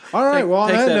 All right. Well, on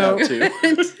Take that that out note,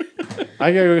 too.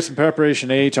 I gotta go get some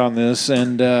preparation H on this,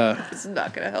 and It's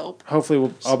not going to help.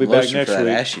 hopefully I'll be back Lotion next for that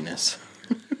week. ashiness.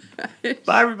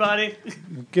 Bye, everybody.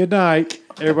 Good night.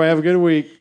 Everybody have a good week.